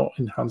would not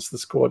enhance the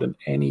squad in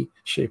any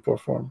shape or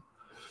form.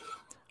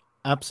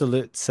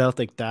 Absolute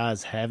Celtic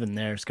Daz heaven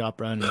there, Scott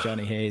Brown and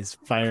Johnny Hayes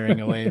firing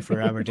away for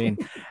Aberdeen.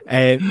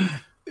 The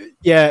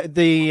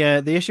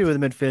issue with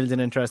the midfield is an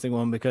interesting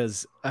one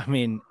because, I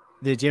mean,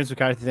 the James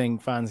McCarthy thing,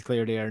 fans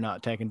clearly are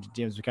not taking to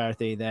James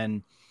McCarthy.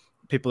 Then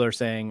people are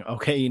saying,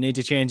 okay, you need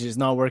to change it. It's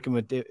not working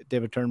with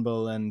David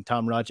Turnbull and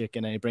Tom Rogic,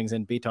 and then he brings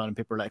in Beaton, and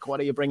people are like, what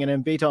are you bringing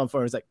in Beaton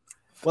for? It's like,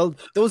 well,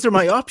 those are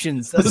my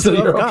options. That's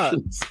what I've got.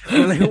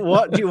 Like,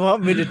 what do you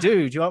want me to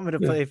do? Do you want me to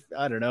play,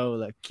 I don't know,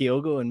 like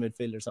Kyogo in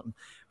midfield or something?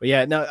 But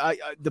yeah, no,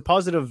 the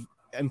positive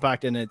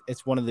impact in it,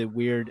 it's one of the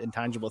weird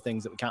intangible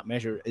things that we can't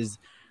measure is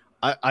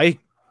I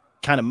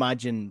can't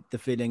imagine the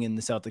feeling in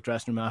the Celtic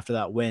dressing room after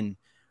that win,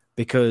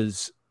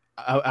 because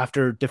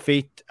after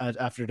defeat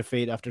after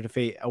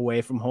defeat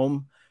away from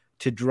home,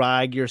 to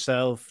drag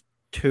yourself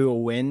to a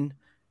win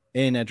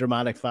in a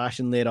dramatic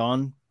fashion late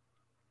on,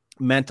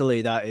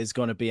 mentally that is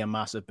going to be a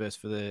massive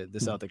boost for the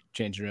Celtic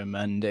changing room,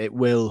 and it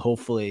will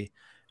hopefully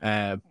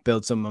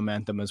build some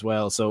momentum as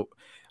well. So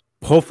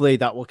hopefully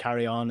that will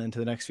carry on into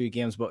the next few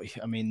games. But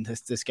I mean,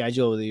 the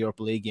schedule of the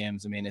Europa League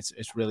games, I mean,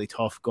 it's really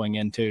tough going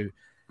into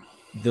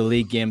the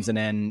league games and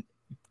then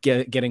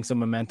getting some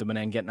momentum and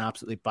then getting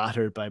absolutely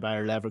battered by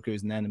Bayer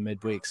Leverkusen then in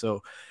midweek.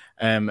 So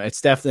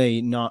it's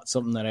definitely not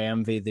something that I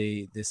envy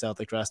the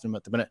Celtic dressing room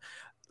at the minute.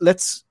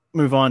 Let's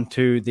move on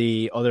to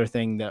the other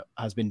thing that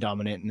has been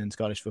dominating in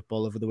Scottish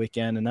football over the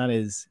weekend, and that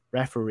is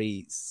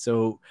referees.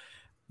 So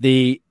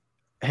the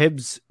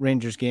Hibs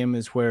Rangers game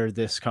is where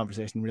this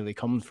conversation really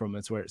comes from.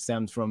 It's where it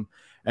stems from.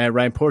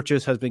 Ryan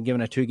Porteous has been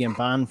given a 2-game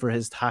ban for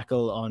his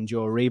tackle on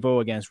Joe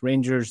Aribo against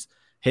Rangers.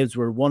 Hibs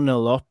were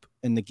 1-0 up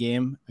in the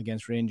game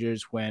against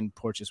Rangers when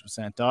Porteous was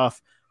sent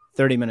off.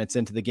 30 minutes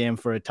into the game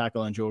for a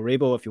tackle on Joe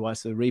Aribo. If you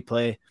watch the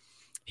replay,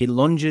 he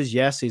lunges,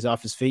 yes, he's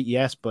off his feet,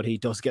 yes, but he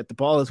does get the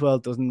ball as well.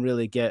 Doesn't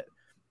really get,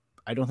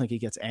 I don't think he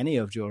gets any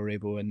of Joe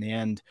Aribo in the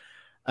end.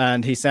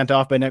 And he's sent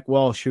off by Nick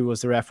Walsh, who was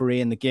the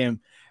referee in the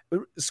game.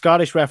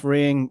 Scottish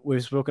refereeing,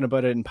 we've spoken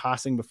about it in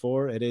passing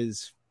before. It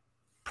is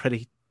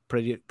pretty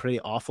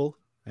awful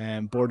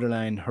and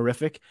borderline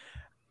horrific.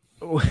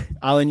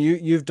 Alan,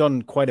 you've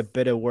done quite a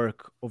bit of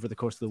work over the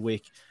course of the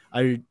week.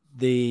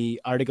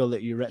 The article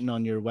that you've written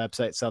on your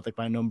website, Celtic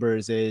by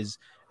Numbers, is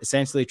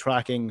essentially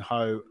tracking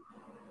how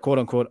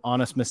quote-unquote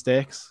honest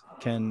mistakes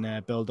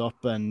can build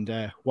up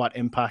and what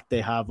impact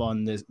they have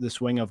on the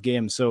swing of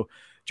games. So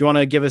do you want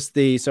to give us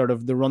the sort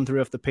of the run-through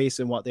of the piece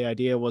and what the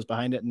idea was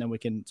behind it, and then we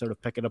can sort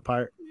of pick it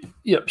apart?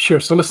 Yeah, sure.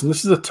 So listen,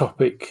 this is a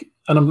topic,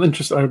 and I'm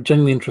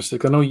genuinely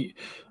interested. I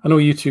know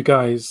you two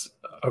guys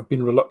have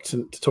been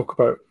reluctant to talk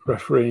about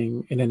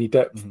refereeing in any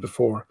depth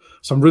before,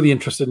 so I'm really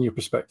interested in your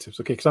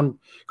perspectives. Okay, because I'm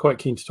quite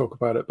keen to talk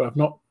about it, but I've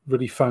not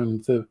really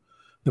found the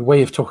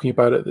way of talking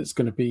about it that's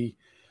going to be.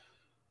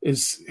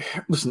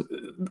 Listen,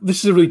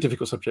 this is a really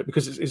difficult subject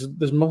because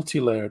there's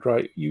multi-layered,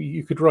 right?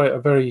 You could write a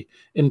very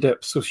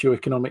in-depth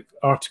socioeconomic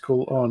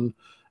article on,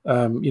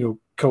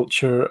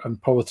 culture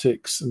and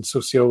politics and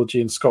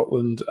sociology in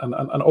Scotland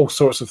and all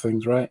sorts of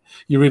things, right?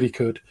 You really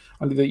could,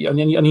 and you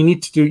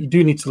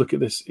do need to look at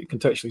this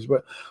contextually.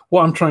 But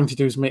what I'm trying to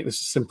do is make this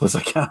as simple as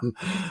I can,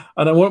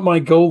 and what my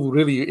goal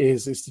really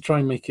is to try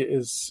and make it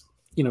as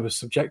as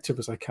subjective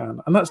as I can,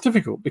 and that's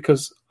difficult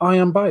because I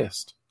am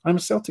biased. I'm a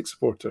Celtic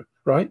supporter,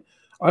 right?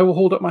 I will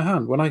hold up my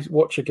hand when I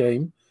watch a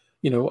game.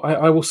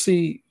 I will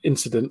see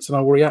incidents and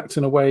I will react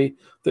in a way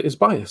that is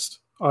biased.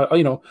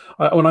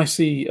 When I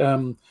see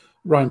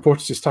Ryan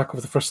Porteous tackle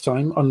for the first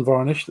time,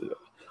 unvarnished,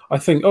 I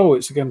think,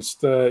 it's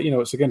against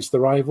the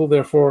rival.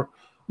 Therefore,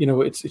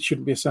 it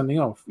shouldn't be a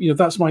sending off.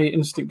 That's my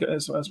instinct.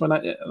 That's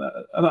my.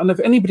 And if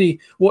anybody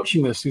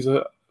watching this who's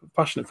a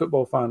passionate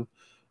football fan,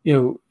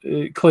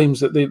 claims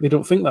that they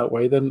don't think that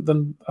way,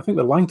 then I think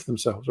they're lying to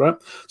themselves, right?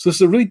 So this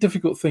is a really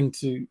difficult thing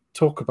to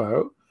talk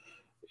about.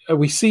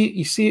 You see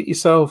it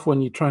yourself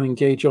when you try and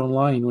engage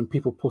online, when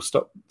people post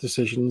up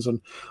decisions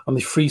and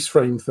they freeze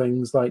frame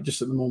things, like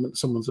just at the moment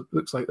someone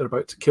looks like they're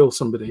about to kill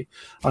somebody,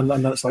 and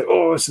then it's like,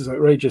 this is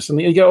outrageous,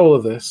 and you get all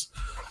of this,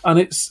 and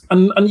it's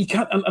and you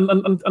can't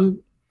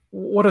and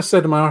what I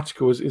said in my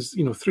article is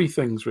three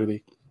things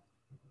really.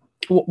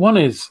 One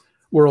is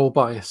we're all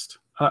biased,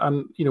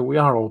 and we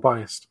are all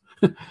biased.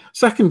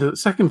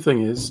 Second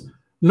thing is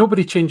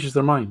nobody changes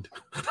their mind.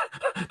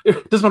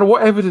 It doesn't matter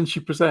what evidence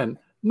you present.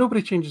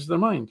 Nobody changes their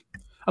mind.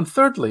 And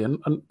thirdly,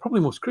 and probably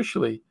most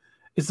crucially,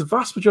 is the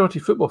vast majority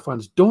of football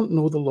fans don't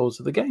know the laws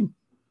of the game.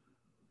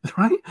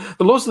 Right?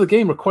 The laws of the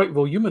game are quite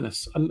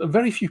voluminous, and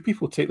very few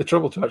people take the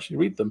trouble to actually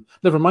read them,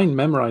 never mind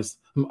memorize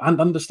them and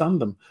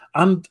understand them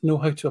and know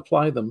how to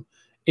apply them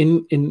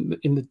in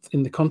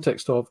the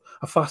context of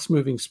a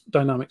fast-moving,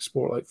 dynamic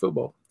sport like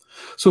football.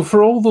 So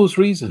for all those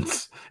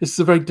reasons, it's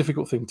a very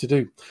difficult thing to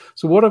do.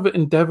 So what I've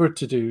endeavoured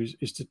to do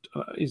is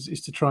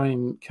to try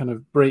and kind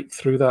of break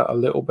through that a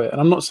little bit. And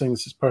I'm not saying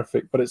this is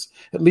perfect, but it's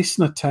at least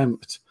an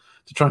attempt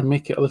to try and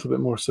make it a little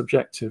bit more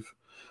subjective.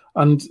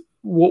 And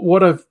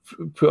what I've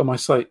put on my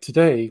site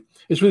today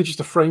is really just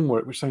a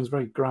framework, which sounds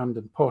very grand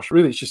and posh.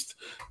 Really, it's just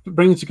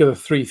bringing together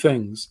three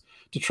things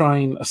to try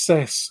and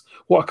assess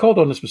what I called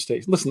honest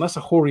mistakes. Listen, that's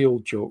a hoary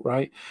old joke,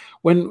 right?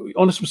 When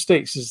honest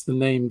mistakes is the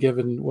name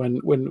given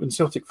when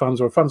Celtic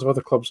fans or fans of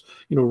other clubs,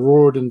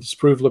 roared in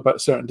disapproval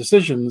about certain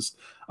decisions,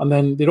 and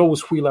then they'd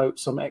always wheel out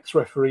some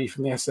ex-referee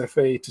from the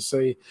SFA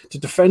to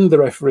defend the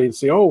referee and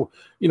say,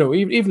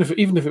 even if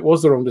it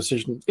was the wrong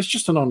decision, it's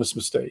just an honest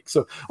mistake.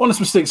 So honest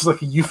mistakes is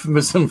like a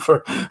euphemism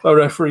for a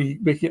referee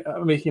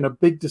making a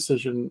big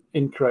decision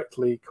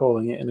incorrectly,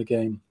 calling it in a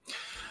game.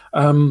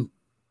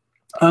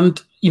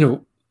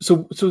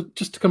 So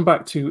just to come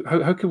back to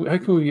how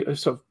can we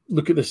sort of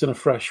look at this in a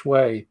fresh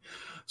way?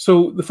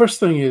 So the first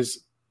thing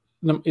is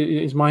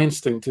my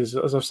instinct is,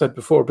 as I've said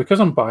before, because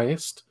I'm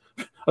biased,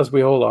 as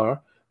we all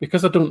are,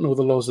 because I don't know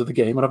the laws of the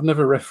game and I've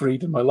never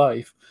refereed in my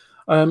life.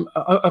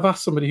 I've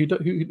asked somebody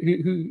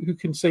who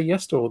can say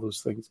yes to all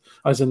those things,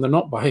 as in they're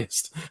not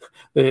biased.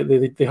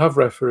 They have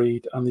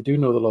refereed and they do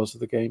know the laws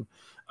of the game,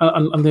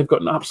 and they've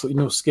got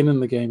absolutely no skin in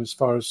the game as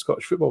far as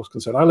Scottish football is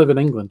concerned. I live in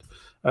England.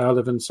 I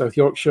live in South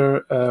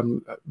Yorkshire,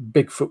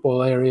 big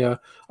football area.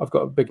 I've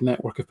got a big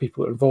network of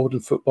people that are involved in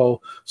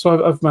football.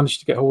 So I've managed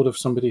to get hold of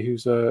somebody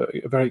who's a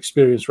very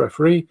experienced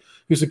referee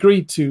who's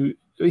agreed to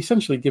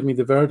essentially give me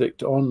the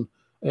verdict on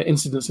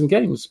incidents in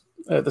games.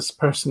 This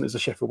person is a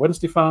Sheffield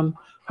Wednesday fan,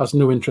 has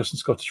no interest in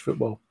Scottish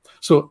football.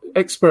 So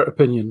expert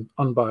opinion,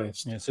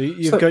 unbiased. Yeah, so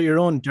you've got your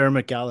own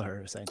Dermot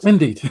Gallagher, essentially.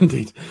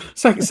 Indeed.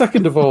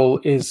 Second of all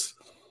is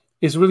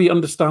really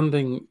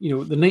understanding,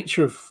 the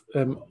nature of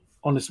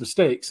honest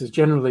mistakes is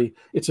generally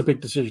it's a big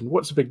decision.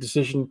 What's a big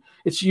decision?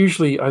 It's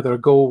usually either a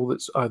goal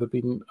that's either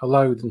been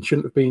allowed and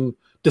shouldn't have been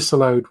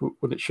disallowed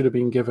when it should have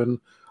been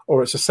given,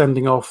 or it's a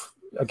sending off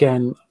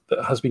again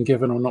that has been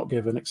given or not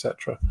given,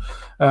 etc.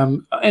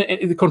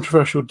 The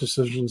controversial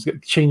decisions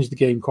change the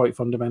game quite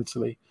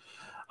fundamentally.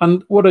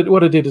 And what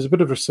I did is a bit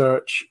of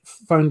research,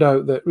 found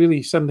out that really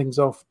sendings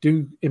off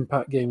do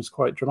impact games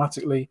quite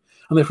dramatically.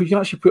 And if we can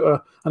actually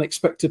put an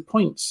expected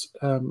points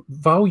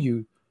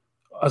value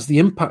as the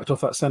impact of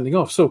that sending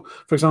off. So,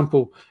 for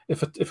example,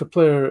 if a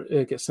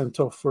player gets sent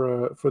off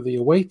for the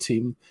away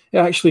team, it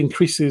actually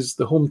increases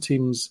the home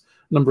team's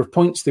number of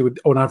points they would,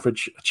 on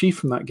average, achieve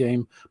from that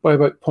game by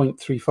about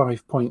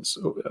 0.35 points.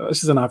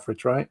 This is an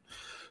average, right?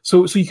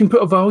 So you can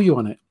put a value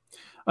on it.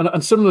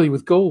 And similarly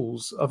with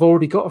goals, I've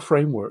already got a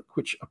framework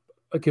which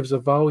gives a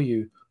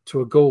value to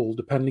a goal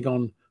depending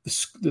on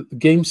the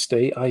game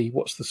state, i.e.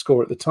 what's the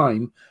score at the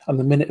time, and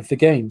the minute of the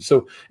game.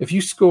 So if you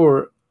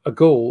score a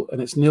goal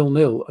and it's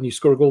 0-0 and you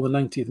score a goal in the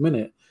 90th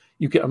minute,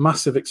 you get a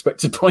massive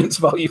expected points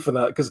value for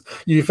that because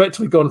you've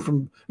effectively gone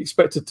from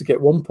expected to get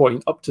 1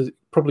 point up to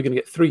probably going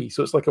to get 3.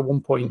 So it's like a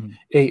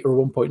 1.8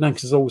 or 1.9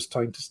 because there's always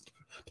time to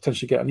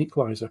potentially get an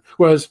equaliser.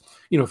 Whereas,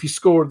 if you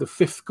score the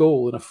 5th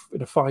goal in a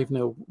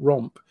 5-0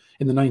 romp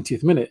in the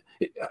 90th minute,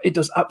 it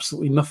does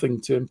absolutely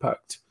nothing to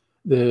impact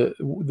the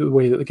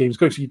way that the game's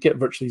going. So you get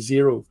virtually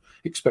 0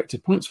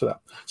 expected points for that.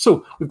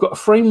 So we've got a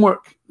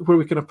framework where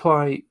we can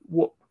apply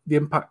what the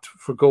impact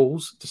for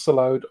goals,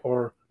 disallowed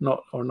or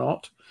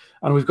not.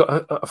 And we've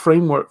got a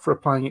framework for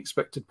applying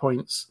expected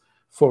points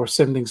for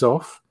sendings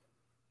off.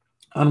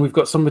 And we've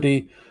got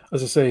somebody,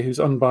 as I say,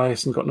 who's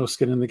unbiased and got no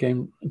skin in the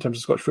game in terms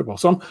of Scottish football.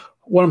 So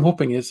what I'm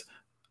hoping is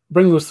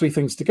bring those 3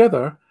 things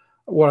together.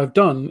 What I've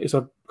done is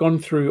I've gone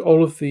through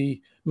all of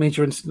the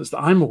major incidents that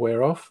I'm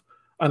aware of.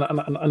 And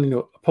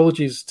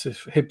apologies to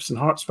Hibs and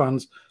Hearts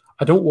fans,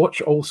 I don't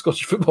watch all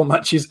Scottish football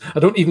matches. I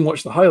don't even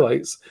watch the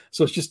highlights.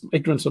 So it's just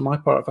ignorance on my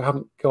part if I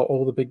haven't got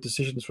all the big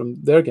decisions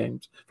from their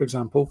games, for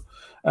example.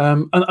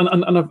 And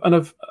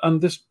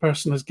this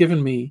person has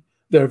given me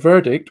their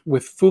verdict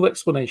with full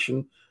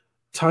explanation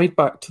tied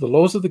back to the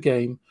laws of the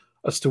game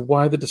as to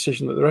why the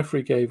decision that the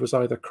referee gave was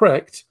either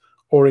correct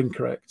or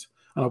incorrect.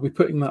 And I'll be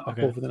putting that up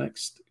over the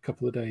next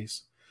couple of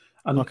days.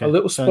 And a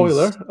little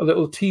spoiler, a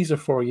little teaser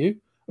for you,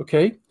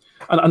 okay?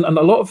 And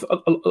a lot of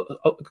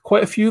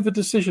quite a few of the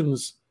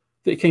decisions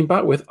that he came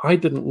back with, I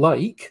didn't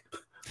like.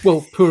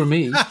 Well, poor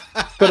me.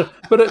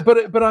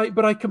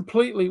 but I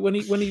completely when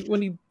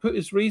he put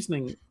his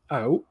reasoning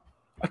out,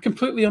 I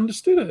completely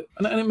understood it,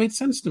 and it made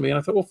sense to me. And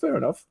I thought, well, fair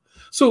enough.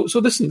 So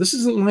listen, this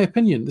isn't my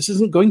opinion. This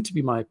isn't going to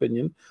be my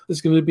opinion. This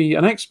is going to be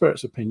an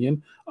expert's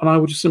opinion, and I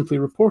will just simply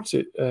report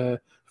it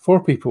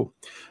for people.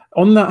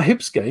 On that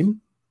Hibs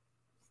game,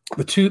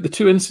 the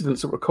two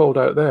incidents that were called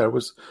out there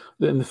was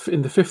in the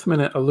 5th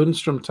minute a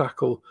Lundstrom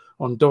tackle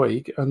on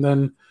Doig, and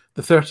then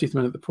the 30th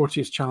minute the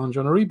Porteous challenge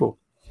on Aribo.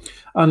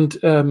 And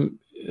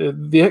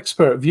the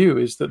expert view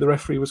is that the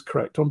referee was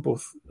correct on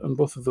both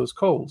of those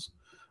calls.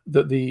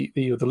 That the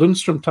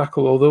Lundstrom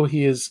tackle, although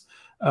he is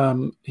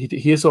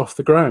off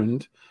the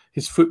ground,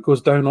 his foot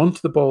goes down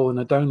onto the ball in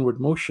a downward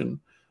motion,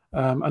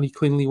 and he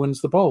cleanly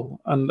wins the ball,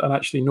 and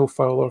actually no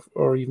foul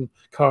or even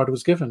card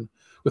was given.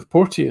 With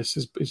Porteous,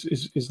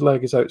 his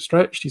leg is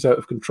outstretched, he's out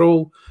of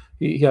control,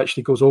 he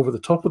actually goes over the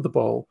top of the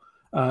ball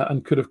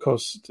and could have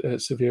caused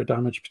severe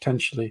damage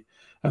potentially.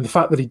 And the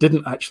fact that he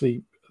didn't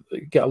actually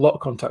get a lot of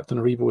contact on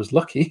Aribo was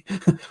lucky,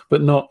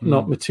 but not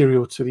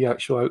material to the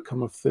actual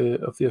outcome of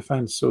the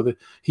offence. So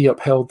he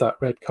upheld that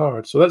red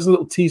card. So that's a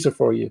little teaser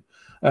for you.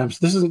 So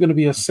this isn't going to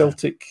be a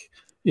Celtic,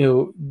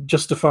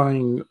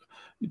 justifying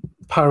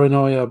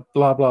paranoia,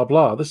 blah blah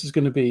blah. This is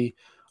going to be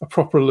a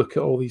proper look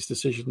at all these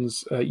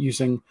decisions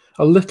using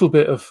a little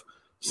bit of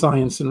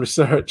science and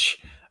research,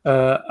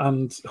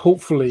 and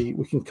hopefully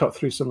we can cut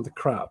through some of the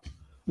crap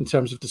in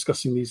terms of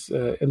discussing these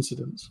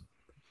incidents.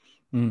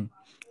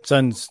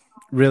 Sounds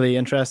really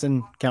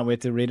interesting. Can't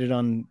wait to read it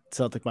on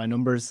Celtic by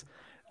Numbers.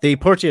 The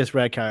Porteous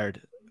red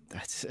card,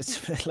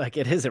 it's like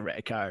it is a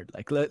red card.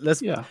 Like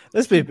let's be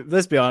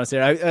honest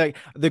here.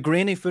 The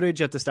grainy footage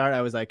at the start,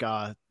 I was like,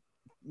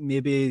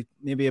 maybe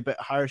a bit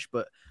harsh,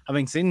 but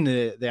having seen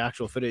the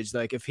actual footage,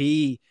 like if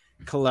he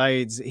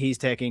collides, he's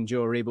taking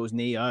Joe Aribo's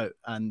knee out,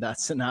 and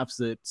that's an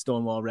absolute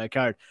stonewall red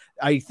card.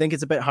 I think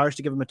it's a bit harsh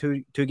to give him a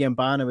two-game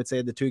ban. I would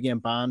say the 2-game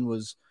ban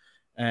was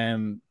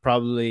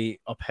probably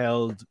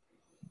upheld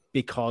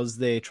because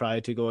they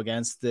tried to go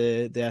against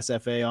the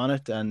SFA on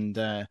it,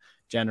 and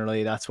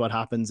generally that's what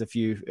happens if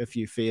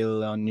you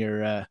fail on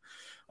your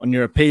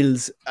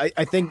appeals.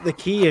 I think the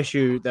key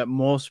issue that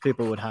most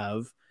people would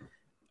have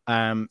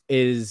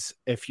is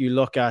if you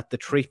look at the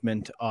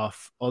treatment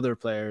of other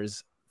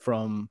players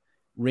from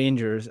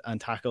Rangers and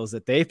tackles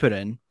that they put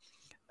in,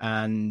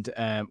 and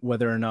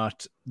whether or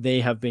not they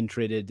have been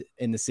treated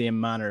in the same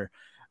manner.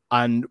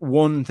 And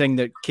one thing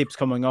that keeps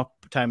coming up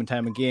time and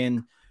time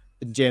again,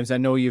 James, I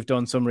know you've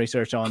done some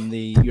research on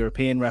the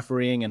European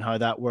refereeing and how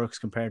that works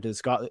compared to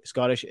the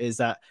Scottish, is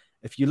that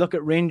if you look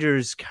at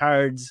Rangers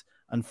cards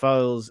and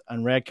fouls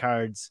and red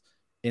cards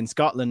in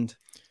Scotland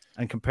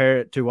and compare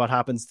it to what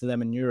happens to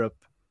them in Europe,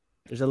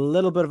 there's a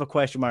little bit of a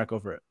question mark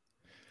over it.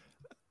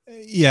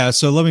 Yeah,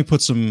 so let me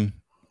put some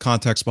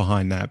context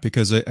behind that,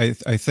 because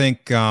I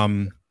think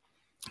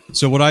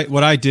so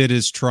what I did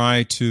is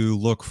try to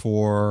look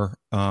for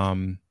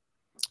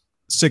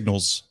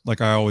signals,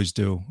 like I always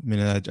do. I mean,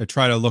 I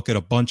try to look at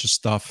a bunch of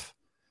stuff,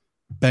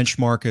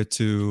 benchmark it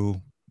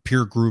to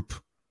peer group.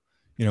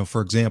 You know,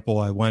 for example,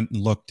 I went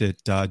and looked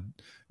at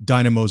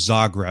Dynamo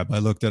Zagreb. I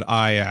looked at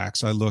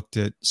Ajax. I looked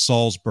at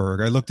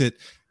Salzburg. I looked at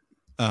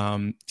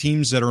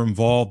teams that are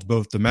involved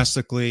both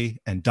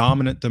domestically and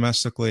dominant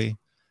domestically,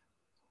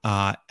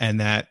 and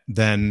that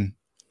then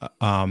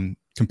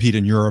compete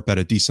in Europe at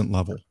a decent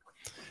level.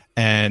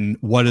 And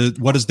what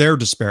does their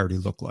disparity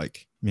look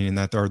like? Meaning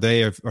that are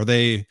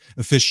they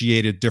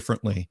officiated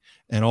differently?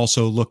 And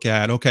also look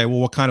at, okay, well,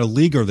 what kind of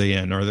league are they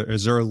in?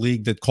 Is there a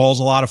league that calls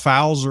a lot of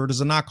fouls, or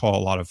does it not call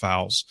a lot of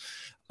fouls?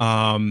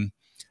 I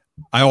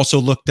also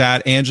looked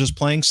at Ange's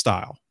playing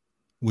style,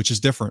 which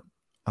is different.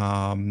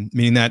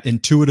 Meaning that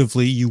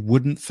intuitively you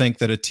wouldn't think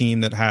that a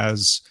team that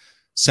has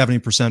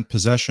 70%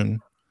 possession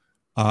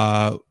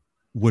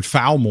would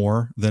foul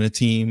more than a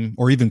team,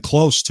 or even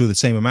close to the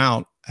same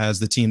amount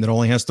as the team that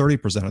only has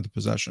 30% of the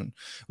possession.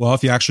 Well,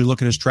 if you actually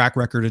look at his track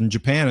record in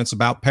Japan, it's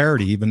about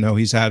parity, even though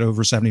he's had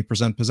over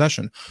 70%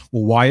 possession.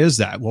 Well, why is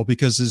that? Well,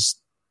 because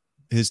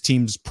his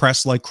teams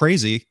press like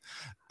crazy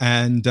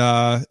and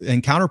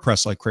counter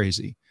press like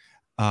crazy.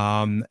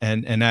 And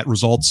that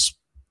results,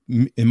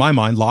 in my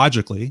mind,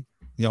 logically,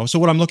 so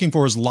what I'm looking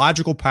for is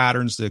logical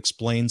patterns to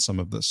explain some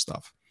of this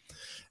stuff.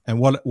 And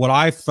what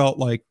I felt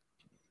like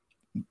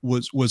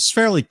was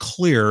fairly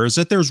clear is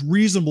that there's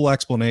reasonable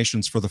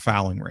explanations for the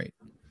fouling rate,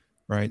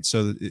 right?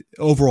 So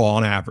overall,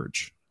 on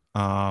average,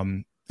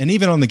 and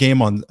even on the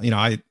game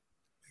I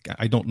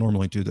don't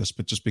normally do this,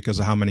 but just because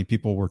of how many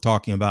people were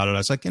talking about it, I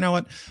was like, you know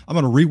what? I'm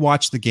going to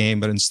rewatch the game,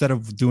 but instead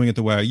of doing it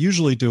the way I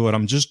usually do it,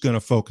 I'm just going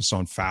to focus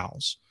on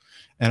fouls.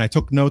 And I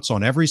took notes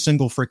on every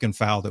single freaking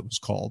foul that was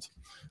called.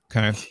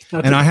 Okay.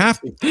 And I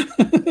have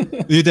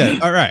to. You did.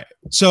 All right.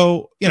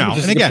 So,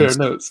 and again,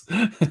 notes.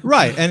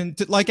 Right. And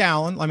like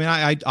Alan, I mean,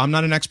 I'm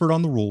not an expert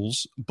on the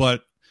rules,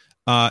 but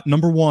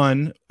number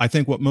one, I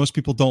think what most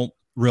people don't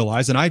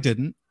realize, and I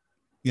didn't,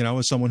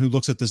 as someone who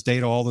looks at this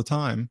data all the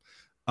time,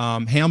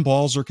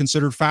 handballs are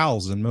considered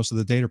fouls in most of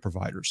the data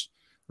providers,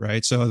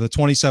 right? So the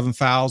 27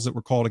 fouls that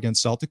were called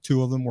against Celtic,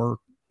 2 of them were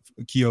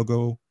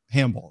Kyogo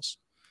handballs.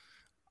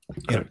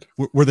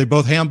 Were they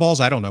both handballs?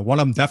 I don't know. One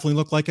of them definitely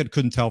looked like it.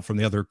 Couldn't tell from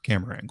the other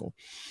camera angle.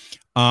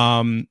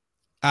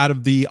 Out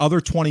of the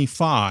other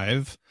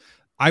 25,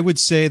 I would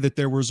say that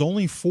there was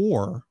only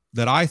 4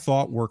 that I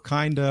thought were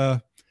kind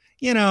of,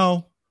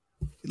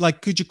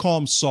 like, could you call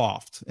them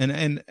soft?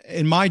 And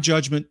in my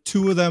judgment,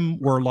 2 of them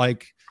were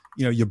like,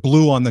 you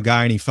blew on the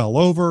guy and he fell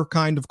over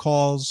kind of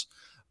calls.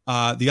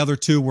 The other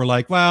 2 were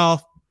like,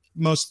 well,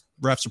 most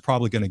refs are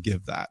probably going to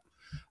give that.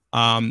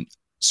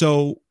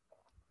 So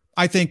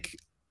I think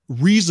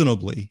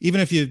reasonably,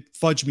 even if you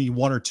fudge me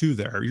 1 or 2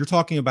 there, you're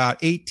talking about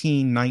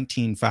 18,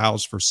 19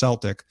 fouls for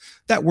Celtic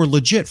that were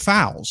legit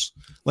fouls.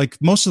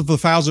 Like, most of the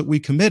fouls that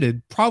we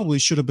committed probably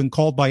should have been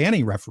called by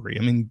any referee.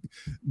 I mean,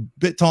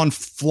 Bitton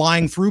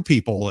flying through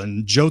people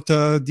and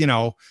Jota,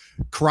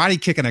 karate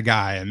kicking a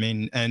guy. I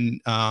mean, and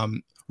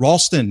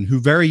Ralston, who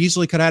very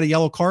easily could have had a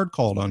yellow card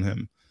called on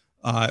him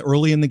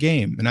early in the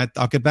game. And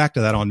I'll get back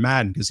to that on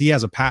Madden, because he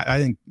has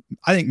I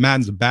think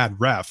Madden's a bad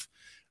ref.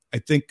 I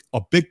think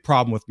a big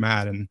problem with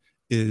Madden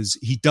is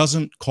he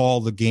doesn't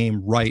call the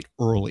game right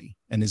early,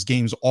 and his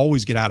games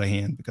always get out of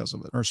hand because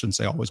of it. Or I shouldn't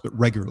say always, but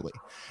regularly.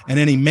 And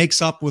then he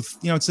makes up with,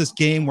 it's this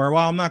game where,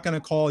 well, I'm not going to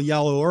call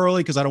yellow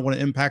early because I don't want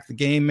to impact the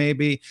game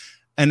maybe.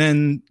 And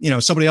then,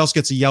 somebody else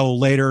gets a yellow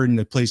later and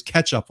it plays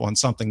catch up on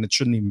something that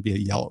shouldn't even be a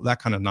yellow,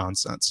 that kind of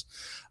nonsense.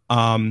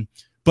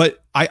 But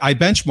I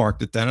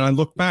benchmarked it then, and I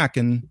looked back,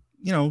 and,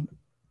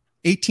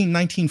 18,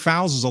 19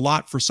 fouls is a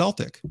lot for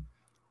Celtic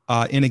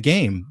in a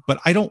game. But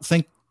I don't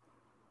think,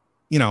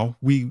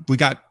 we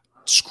got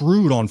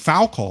screwed on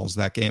foul calls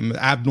that game,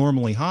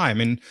 abnormally high. I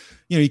mean,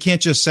 you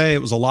can't just say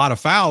it was a lot of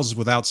fouls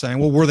without saying,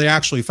 well, were they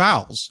actually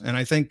fouls? And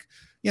I think,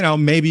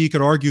 maybe you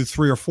could argue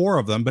 3 or 4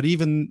 of them, but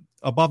even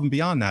above and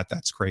beyond that,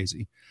 that's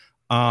crazy.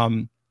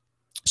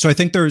 So I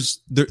think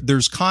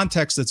there's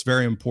context that's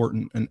very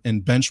important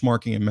in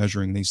benchmarking and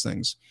measuring these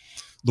things.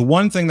 The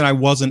one thing that I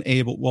wasn't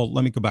able, well,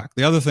 let me go back.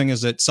 The other thing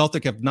is that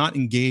Celtic have not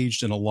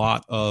engaged in a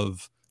lot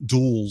of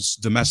duels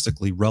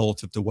domestically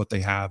relative to what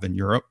they have in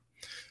Europe.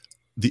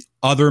 The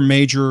other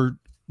major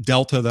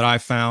delta that I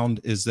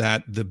found is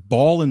that the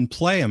ball in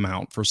play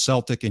amount for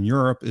Celtic in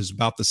Europe is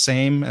about the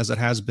same as it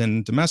has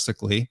been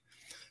domestically,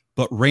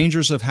 but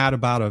Rangers have had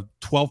about a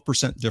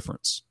 12%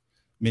 difference,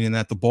 meaning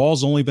that the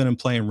ball's only been in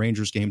play in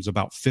Rangers games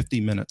about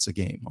 50 minutes a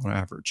game on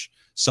average.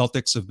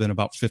 Celtics have been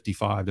about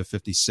 55 to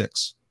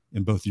 56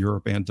 in both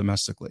Europe and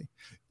domestically.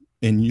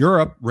 In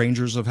Europe,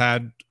 Rangers have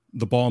had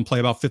the ball in play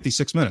about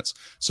 56 minutes.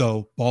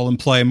 So ball in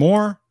play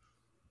more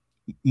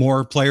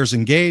players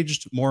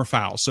engaged, more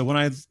fouls. So when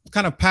I've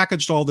kind of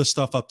packaged all this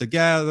stuff up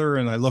together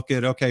and I look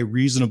at, okay,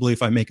 reasonably,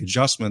 if I make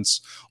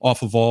adjustments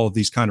off of all of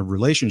these kind of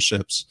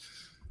relationships,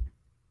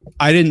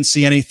 I didn't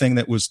see anything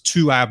that was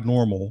too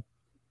abnormal.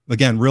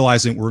 Again,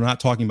 realizing we're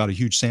not talking about a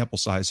huge sample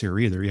size here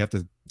either. You have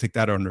to take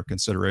that under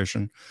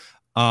consideration.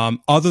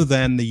 Other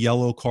than the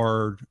yellow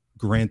card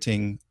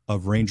granting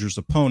of Rangers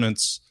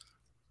opponents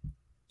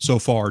so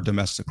far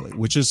domestically,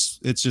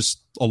 it's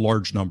just a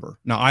large number.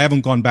 Now, I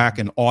haven't gone back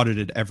and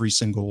audited every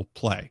single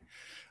play.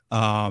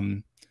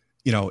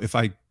 If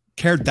I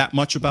cared that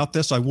much about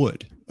this, I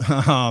would.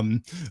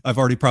 I've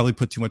already probably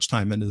put too much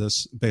time into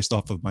this based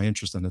off of my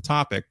interest in the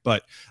topic,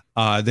 but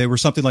they were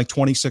something like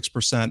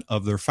 26%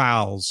 of their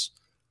fouls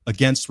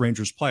against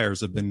Rangers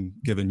players have been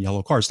given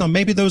yellow cards. Now,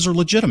 maybe those are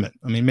legitimate.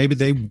 I mean, maybe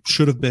they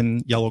should have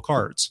been yellow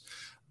cards.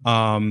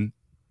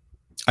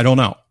 I don't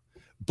know.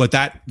 But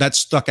that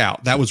stuck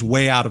out. That was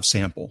way out of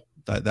sample.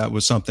 That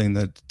was something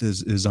that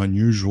is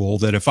unusual.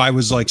 That if I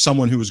was like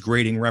someone who was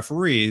grading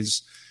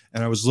referees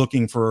and I was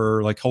looking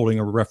for like holding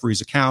a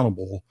referees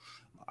accountable,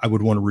 I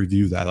would want to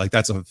review that. Like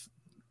that's a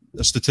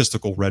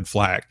statistical red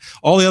flag.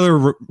 All the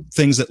other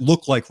things that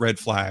look like red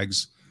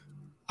flags,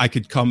 I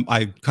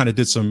kind of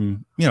did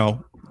some,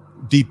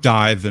 deep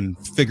dive and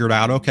figured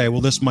out, okay,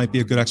 well, this might be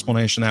a good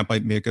explanation. That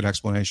might be a good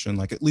explanation,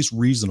 like at least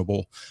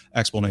reasonable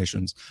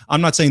explanations.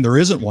 I'm not saying there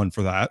isn't one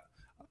for that.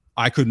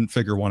 I couldn't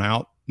figure one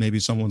out. Maybe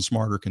someone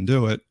smarter can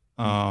do it.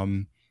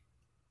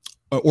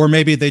 Or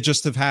maybe they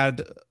just have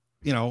had,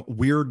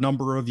 weird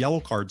number of yellow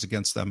cards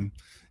against them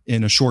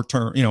in a short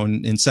term,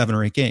 in 7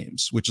 or 8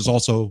 games, which is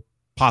also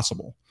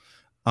possible.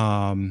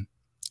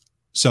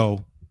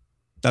 So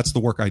that's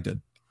the work I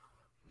did.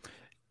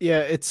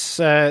 Yeah, it's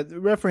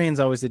refereeing is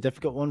always a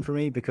difficult one for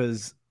me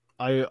because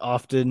I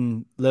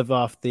often live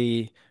off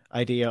the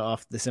idea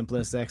of the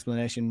simplest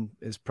explanation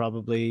is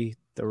probably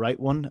the right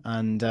one.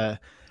 And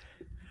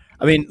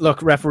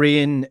look,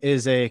 refereeing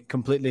is a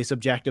completely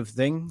subjective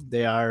thing.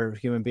 They are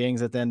human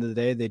beings at the end of the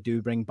day. They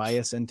do bring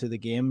bias into the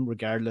game,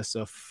 regardless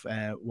of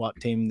what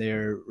team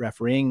they're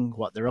refereeing,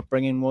 what their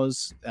upbringing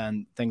was,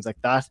 and things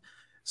like that.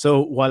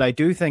 So while I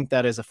do think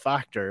that is a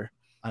factor,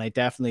 and I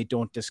definitely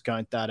don't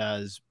discount that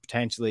as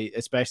potentially,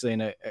 especially in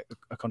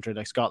a country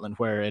like Scotland,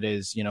 where it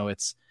is,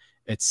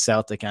 it's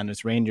Celtic and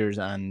it's Rangers,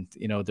 and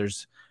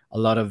there's a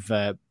lot of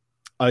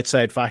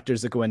outside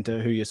factors that go into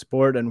who you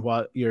support and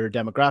what your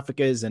demographic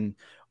is and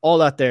all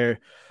that there.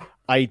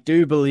 I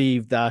do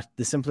believe that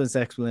the simplest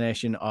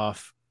explanation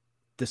of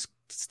the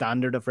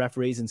standard of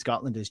referees in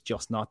Scotland is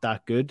just not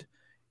that good,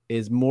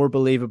 is more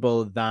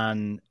believable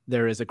than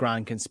there is a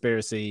grand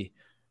conspiracy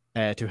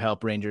to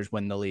help Rangers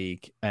win the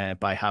league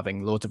by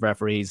having loads of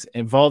referees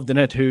involved in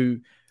it who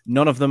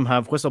none of them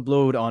have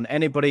whistleblowed on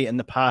anybody in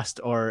the past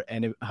or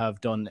have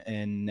done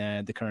in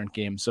the current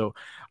game. So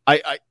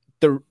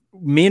the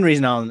main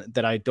reason, Alan,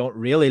 that I don't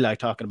really like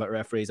talking about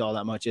referees all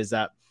that much is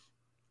that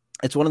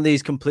it's one of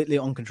these completely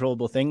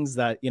uncontrollable things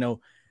that,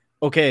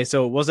 okay,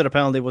 so was it a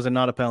penalty? Was it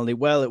not a penalty?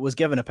 Well, it was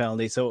given a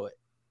penalty, so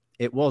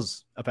it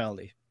was a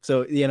penalty.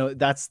 So,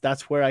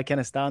 that's where I kind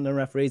of stand on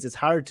referees. It's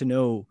hard to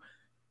know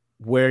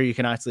where you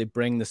can actually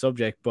bring the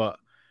subject, but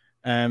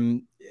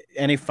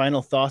any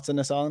final thoughts on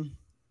this, Alan?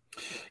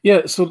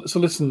 Yeah, so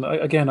listen,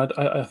 I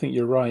think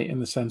you're right in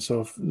the sense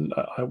of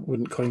I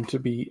wouldn't claim to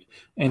be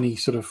any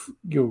sort of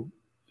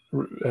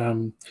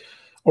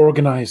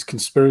organized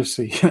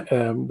conspiracy.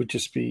 Would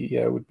just be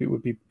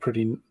would be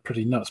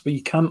pretty nuts. But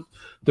you can't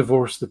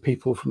divorce the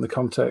people from the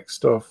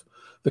context of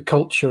the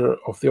culture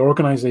of the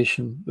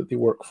organization that they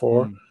work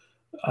for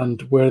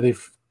and where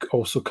they've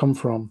also come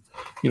from.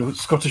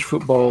 Scottish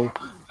football.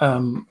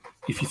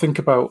 If you think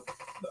about,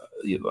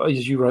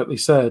 as you rightly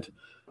said,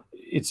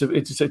 it's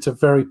a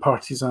very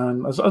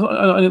partisan. I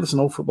know listen,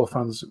 all football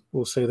fans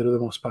will say they're the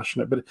most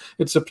passionate, but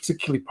it's a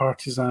particularly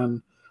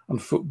partisan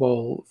and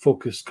football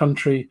focused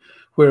country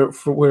where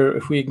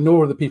if we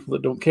ignore the people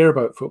that don't care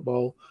about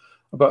football,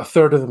 about a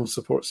third of them will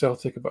support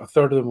Celtic, about a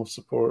third of them will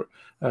support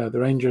the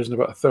Rangers, and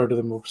about a third of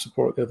them will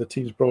support the other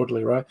teams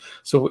broadly, right?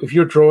 So if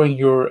you're drawing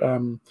your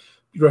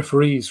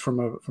referees from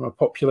a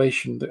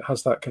population that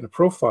has that kind of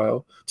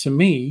profile, to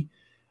me,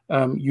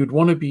 you'd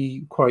want to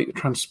be quite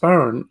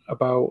transparent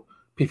about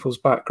people's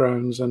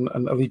backgrounds and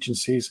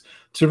allegiances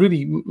to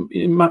really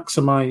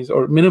maximize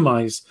or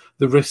minimize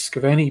the risk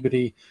of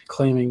anybody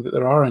claiming that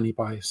there are any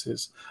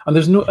biases. And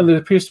there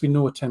appears to be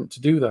no attempt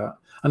to do that.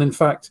 And in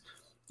fact,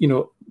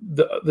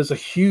 there's a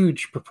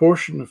huge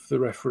proportion of the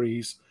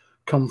referees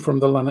come from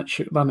the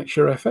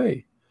Lanarkshire FA,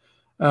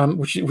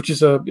 which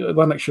is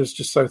Lanarkshire is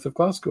just south of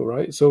Glasgow,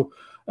 right? So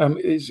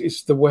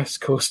it's the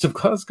west coast of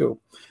Glasgow,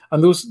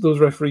 and those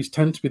referees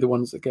tend to be the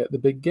ones that get the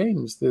big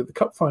games, the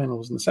cup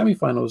finals and the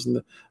semi-finals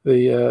and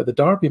the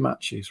derby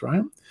matches,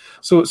 right?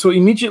 So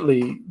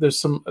immediately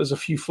there's a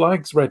few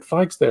red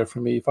flags there for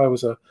me if I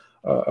was a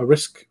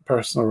risk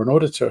person or an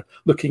auditor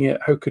looking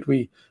at how could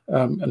we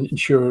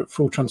ensure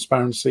full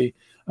transparency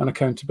and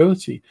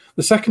accountability.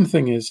 The second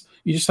thing is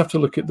you just have to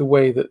look at the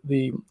way that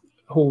the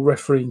whole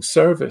refereeing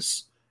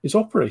service is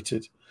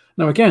operated.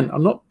 Now, again,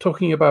 I'm not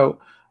talking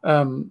about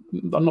I'm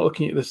not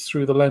looking at this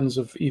through the lens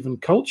of even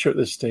culture at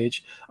this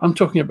stage. I'm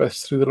talking about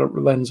this through the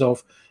lens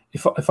of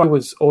if I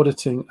was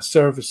auditing a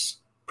service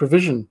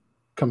provision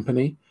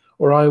company,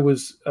 or I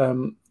was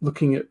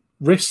looking at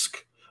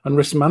risk and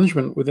risk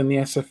management within the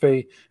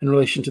SFA in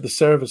relation to the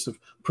service of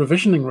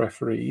provisioning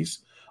referees,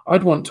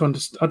 I'd want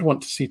to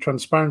see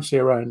transparency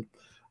around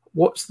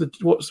what's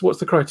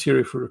the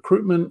criteria for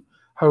recruitment,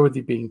 how are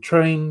they being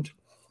trained,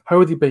 how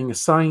are they being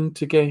assigned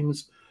to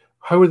games,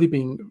 how are they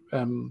being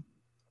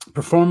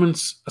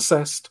performance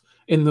assessed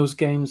in those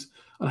games,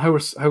 and how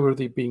are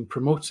they being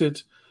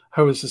promoted,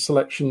 how is the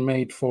selection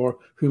made for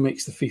who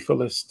makes the FIFA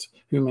list,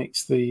 who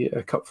makes the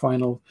cup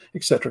final,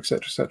 etc.,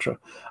 etc., etc.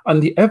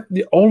 And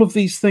all of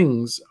these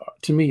things,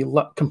 to me,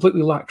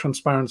 completely lack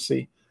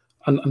transparency,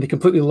 and they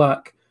completely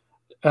lack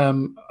a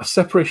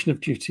separation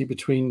of duty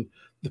between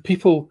the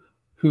people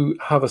who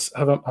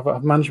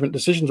have management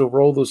decisions over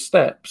all those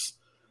steps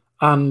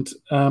and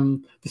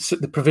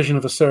the provision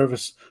of a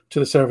service to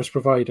the service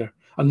provider,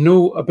 and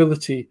no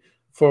ability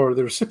for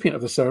the recipient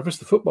of the service,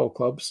 the football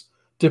clubs,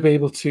 to be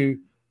able to,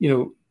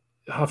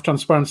 have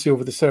transparency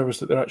over the service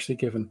that they're actually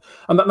given.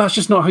 And that's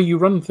just not how you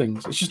run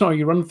things. It's just not how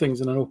you run things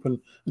in an open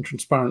and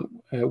transparent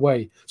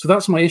way. So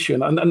that's my issue.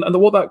 And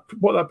what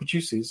that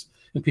produces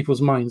in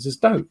people's minds is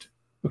doubt.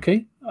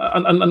 Okay?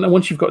 And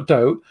once you've got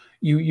doubt,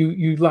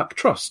 you lack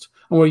trust.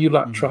 And where you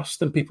lack trust,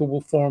 then people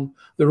will form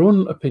their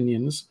own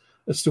opinions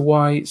as to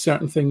why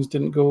certain things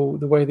didn't go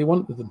the way they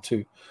wanted them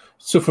to.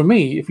 So for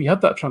me, if we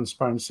had that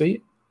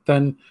transparency,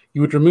 then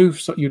you would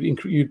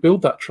you'd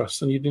build that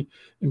trust, and you'd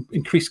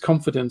increase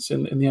confidence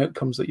in the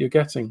outcomes that you're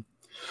getting.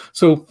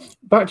 So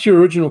back to your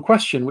original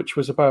question, which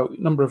was about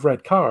number of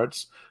red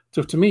cards.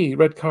 So to me,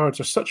 red cards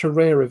are such a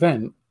rare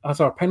event,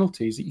 as are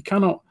penalties, that you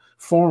cannot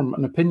form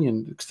an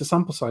opinion because the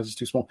sample size is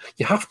too small.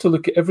 You have to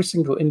look at every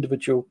single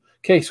individual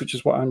case, which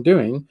is what I'm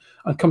doing,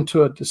 and come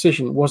to a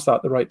decision. Was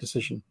that the right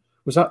decision?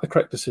 Was that the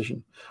correct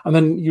decision? And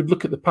then you'd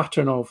look at the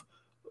pattern of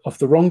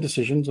the wrong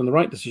decisions and the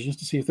right decisions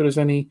to see if there is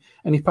any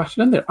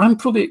pattern in there. I'm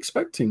fully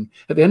expecting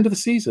at the end of the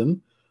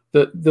season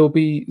that there'll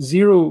be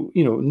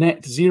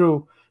net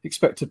zero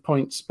expected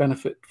points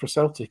benefit for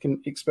Celtic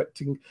and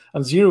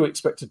zero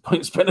expected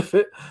points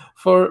benefit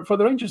for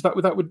the Rangers. That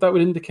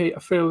would indicate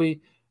a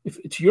fairly,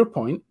 to your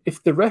point,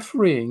 if the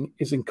refereeing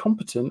is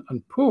incompetent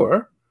and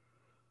poor,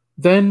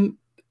 then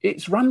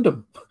it's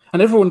random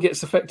and everyone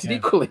gets affected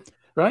equally.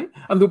 Right,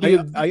 and there'll be.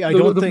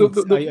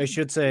 I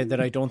should say that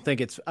I don't think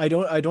it's. I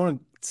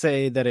don't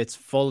say that it's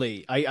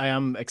fully. I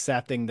am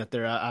accepting that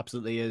there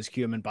absolutely is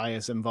human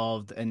bias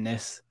involved in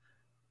this,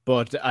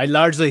 but I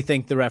largely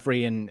think the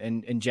referee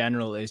in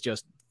general is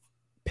just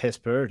piss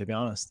poor, to be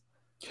honest.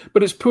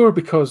 But it's poor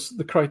because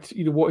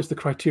what is the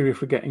criteria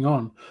for getting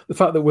on? The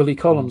fact that Willie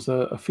Collins,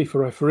 a FIFA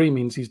referee,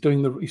 means he's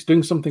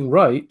doing something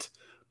right,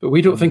 but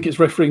we don't think it's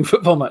refereeing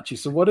football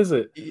matches. So what is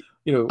it?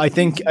 I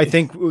think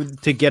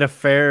to get a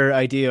fair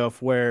idea of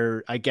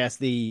where I guess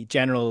the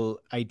general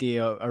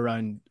idea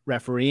around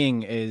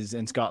refereeing is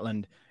in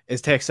Scotland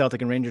is take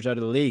Celtic and Rangers out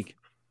of the league,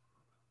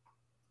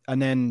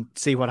 and then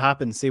see what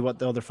happens. See what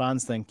the other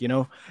fans think.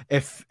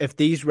 If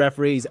these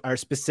referees are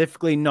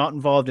specifically not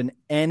involved in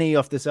any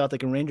of the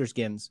Celtic and Rangers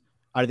games,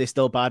 are they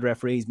still bad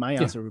referees? My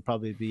answer would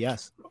probably be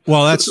yes.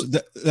 Well,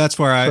 that's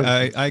where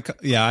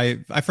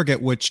I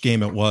forget which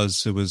game it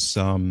was. It was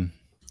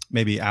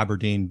maybe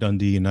Aberdeen,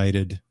 Dundee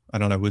United. I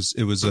don't know.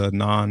 It was a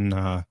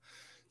non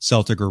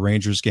Celtic or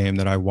Rangers game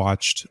that I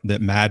watched that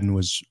Madden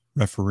was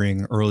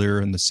refereeing earlier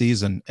in the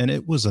season, and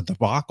it was a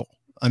debacle.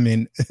 I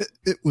mean,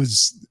 it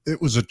was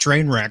a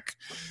train wreck.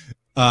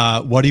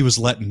 What he was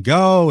letting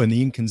go and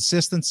the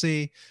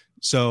inconsistency.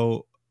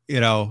 So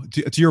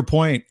to your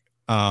point.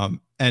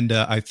 And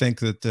I think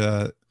that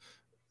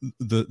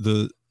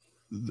the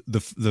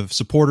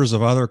supporters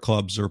of other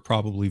clubs are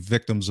probably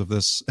victims of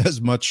this as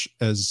much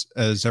as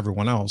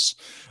everyone else.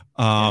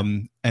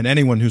 And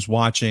anyone who's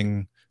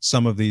watching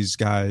some of these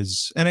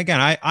guys, and again,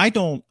 I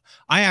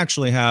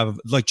actually have,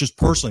 like, just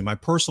personally, my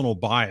personal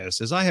bias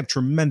is I have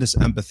tremendous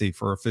empathy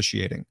for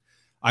officiating.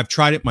 I've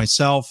tried it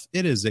myself.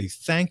 It is a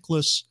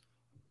thankless,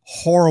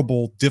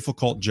 horrible,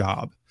 difficult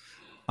job.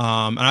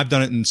 And I've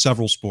done it in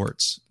several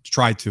sports.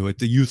 try to at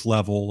the youth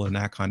level and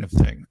that kind of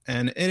thing.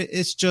 And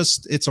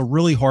it's a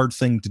really hard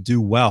thing to do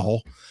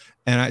well.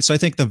 And so I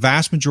think the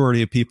vast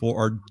majority of people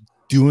are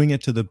doing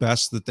it to the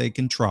best that they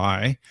can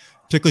try,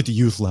 particularly at the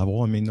youth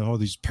level. I mean, all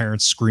these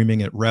parents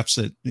screaming at refs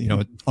at,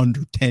 at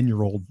under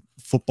 10-year-old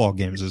football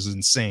games is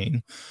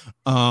insane.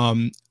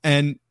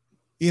 And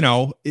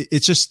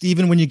it's just,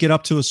 even when you get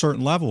up to a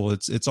certain level,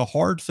 it's a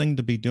hard thing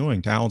to be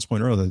doing. To Alan's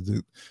point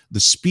earlier, the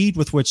speed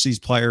with which these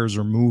players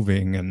are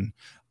moving, and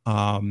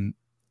and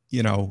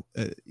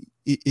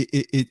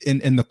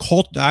the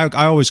cult. I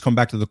always come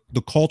back to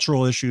the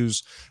cultural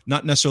issues,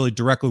 not necessarily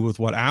directly with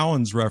what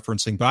Alan's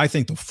referencing, but I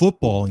think the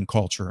footballing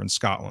culture in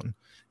Scotland.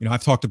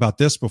 I've talked about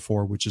this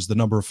before, which is the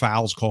number of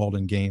fouls called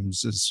in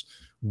games is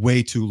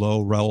way too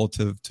low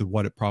relative to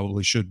what it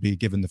probably should be,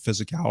 given the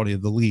physicality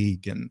of the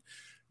league, and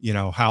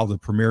how the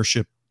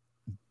Premiership,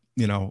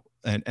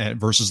 and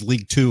versus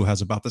League Two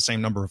has about the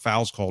same number of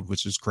fouls called,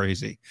 which is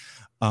crazy.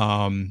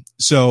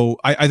 So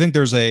I think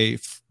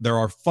there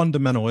are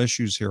fundamental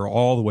issues here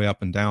all the way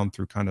up and down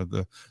through kind of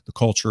the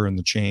culture and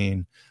the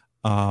chain.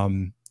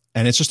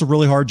 And it's just a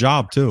really hard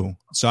job too.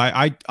 So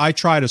I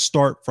try to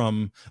start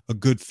from a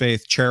good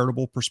faith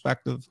charitable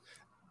perspective,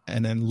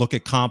 and then look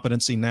at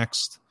competency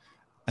next.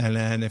 And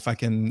then if I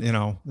can,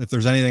 if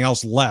there's anything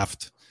else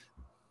left,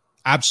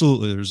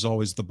 absolutely, there's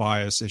always the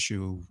bias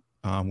issue,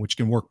 which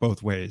can work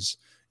both ways.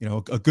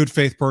 A good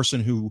faith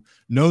person who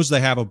knows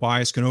they have a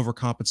bias can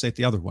overcompensate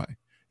the other way.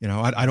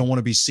 I don't want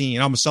to be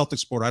seen. I'm a Celtic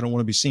supporter. I don't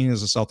want to be seen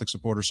as a Celtic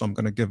supporter, so I'm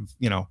going to give,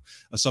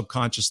 a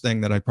subconscious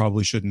thing that I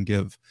probably shouldn't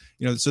give.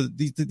 So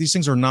these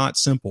things are not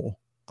simple,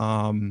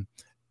 and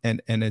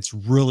it's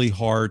really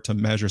hard to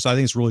measure. So I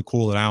think it's really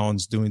cool that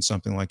Alan's doing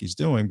something like he's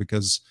doing,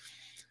 because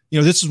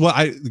this is what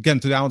again,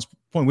 to Alan's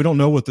point, we don't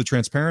know what the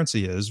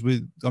transparency is.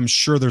 I'm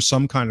sure there's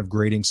some kind of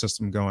grading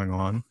system going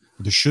on.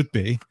 There should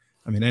be.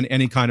 I mean,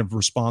 any kind of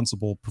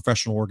responsible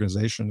professional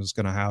organization is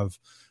going to have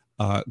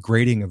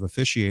grading of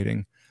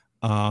officiating.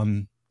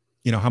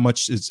 How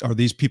much are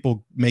these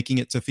people making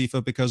it to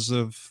FIFA because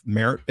of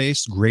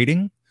merit-based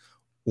grading,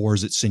 or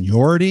is it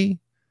seniority?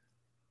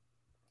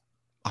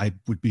 I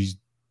would be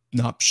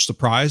not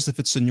surprised if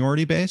it's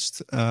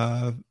seniority-based,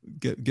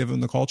 given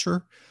the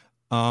culture.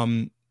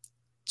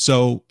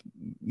 So,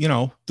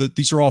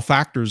 these are all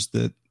factors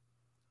that,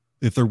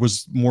 if there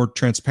was more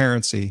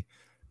transparency,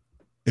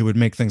 it would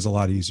make things a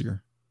lot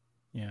easier.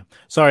 Yeah.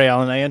 Sorry,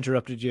 Alan, I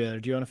interrupted you.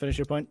 Do you want to finish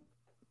your point?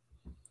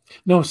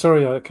 No,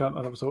 sorry, I can't.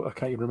 I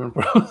can't even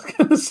remember what I was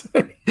going to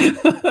say.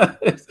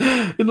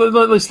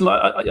 Listen,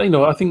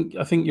 I think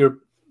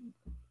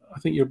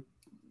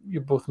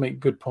you both make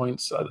good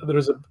points.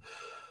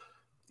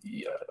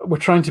 We're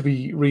trying to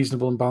be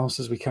reasonable and balanced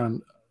as we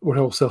can. We're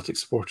all Celtic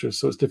supporters,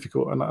 so it's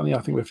difficult, and I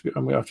think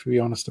we have to be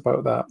honest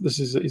about that.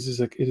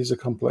 It is a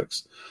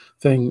complex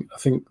thing. I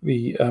think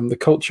the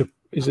culture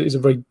is a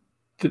very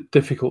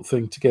difficult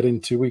thing to get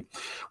into.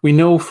 We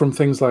know from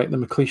things like the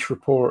McLeish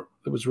report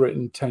that was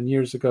written 10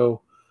 years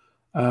ago,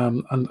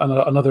 and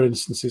other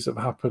instances that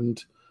have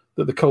happened,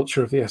 that the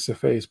culture of the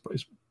SFA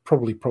is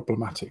probably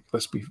problematic.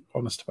 Let's be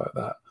honest about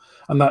that,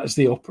 and that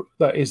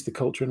is the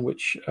culture in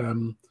which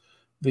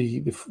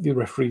the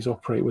referees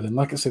operate within.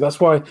 Like I say, that's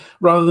why,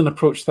 rather than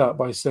approach that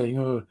by saying,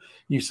 "Oh,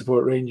 you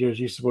support Rangers,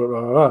 you support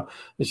blah, blah, blah,"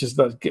 it's just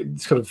that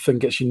kind of thing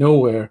gets you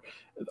nowhere.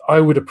 I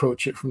would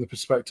approach it from the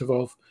perspective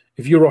of,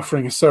 if you're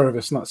offering a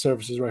service and that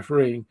service is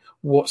refereeing,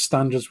 what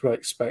standards would I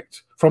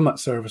expect from that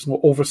service, and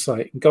what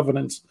oversight and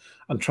governance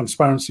and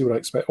transparency would I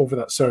expect over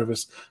that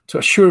service to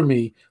assure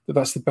me that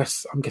that's the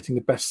best, I'm getting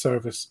the best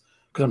service,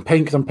 because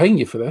I'm paying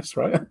you for this,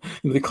 right?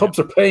 The clubs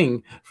are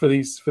paying for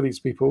these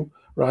people,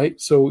 right?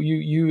 So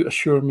you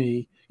assure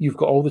me you've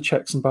got all the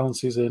checks and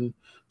balances in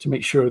to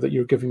make sure that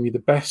you're giving me the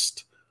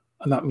best,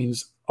 and that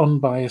means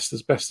unbiased,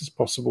 as best as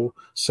possible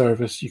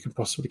service you can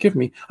possibly give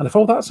me. And if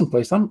all that's in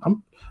place,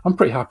 I'm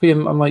pretty happy.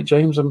 And I'm like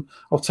James,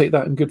 I'll take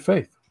that in good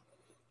faith.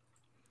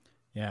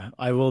 Yeah,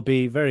 I will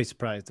be very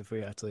surprised if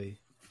we actually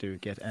do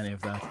get any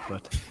of that,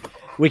 but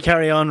we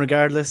carry on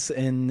regardless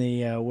in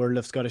the world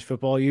of Scottish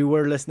football. You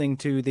were listening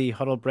to the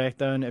Huddle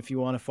Breakdown. If you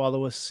want to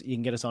follow us, you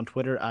can get us on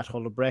Twitter at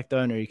Huddle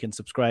Breakdown, or you can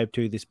subscribe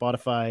to the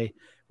Spotify,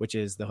 which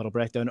is the Huddle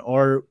Breakdown,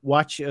 or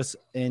watch us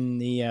in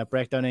the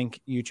Breakdown Inc.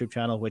 YouTube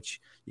channel,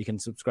 which you can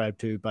subscribe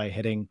to by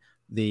hitting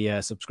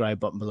the subscribe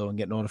button below and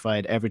get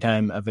notified every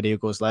time a video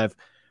goes live.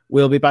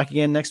 We'll be back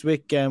again next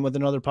week with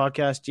another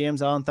podcast.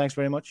 James, Alan, thanks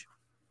very much.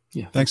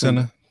 Yeah, thanks,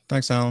 Anna.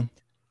 Thanks, Alan.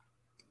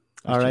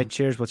 All right,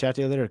 cheers. We'll chat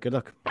to you later. Good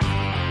luck.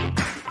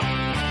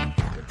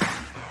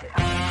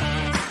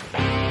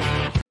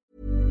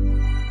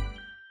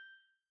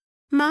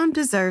 mom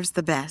deserves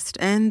the best,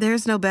 and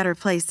there's no better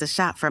place to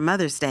shop for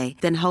Mother's Day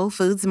than Whole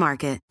Foods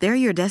Market.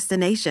 They're your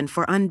destination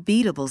for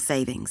unbeatable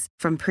savings,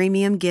 from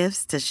premium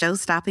gifts to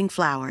show-stopping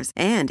flowers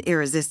and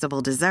irresistible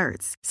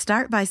desserts.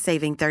 Start by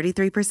saving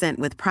 33%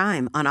 with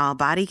Prime on all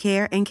body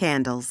care and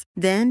candles.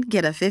 Then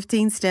get a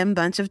 15-stem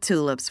bunch of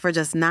tulips for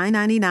just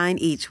 $9.99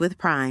 each with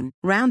Prime.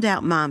 Round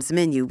out Mom's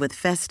menu with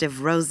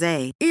festive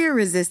rosé,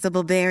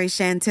 irresistible berry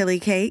chantilly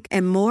cake,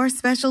 and more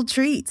special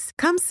treats.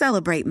 Come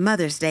celebrate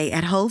Mother's Day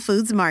at Whole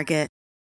Foods Market.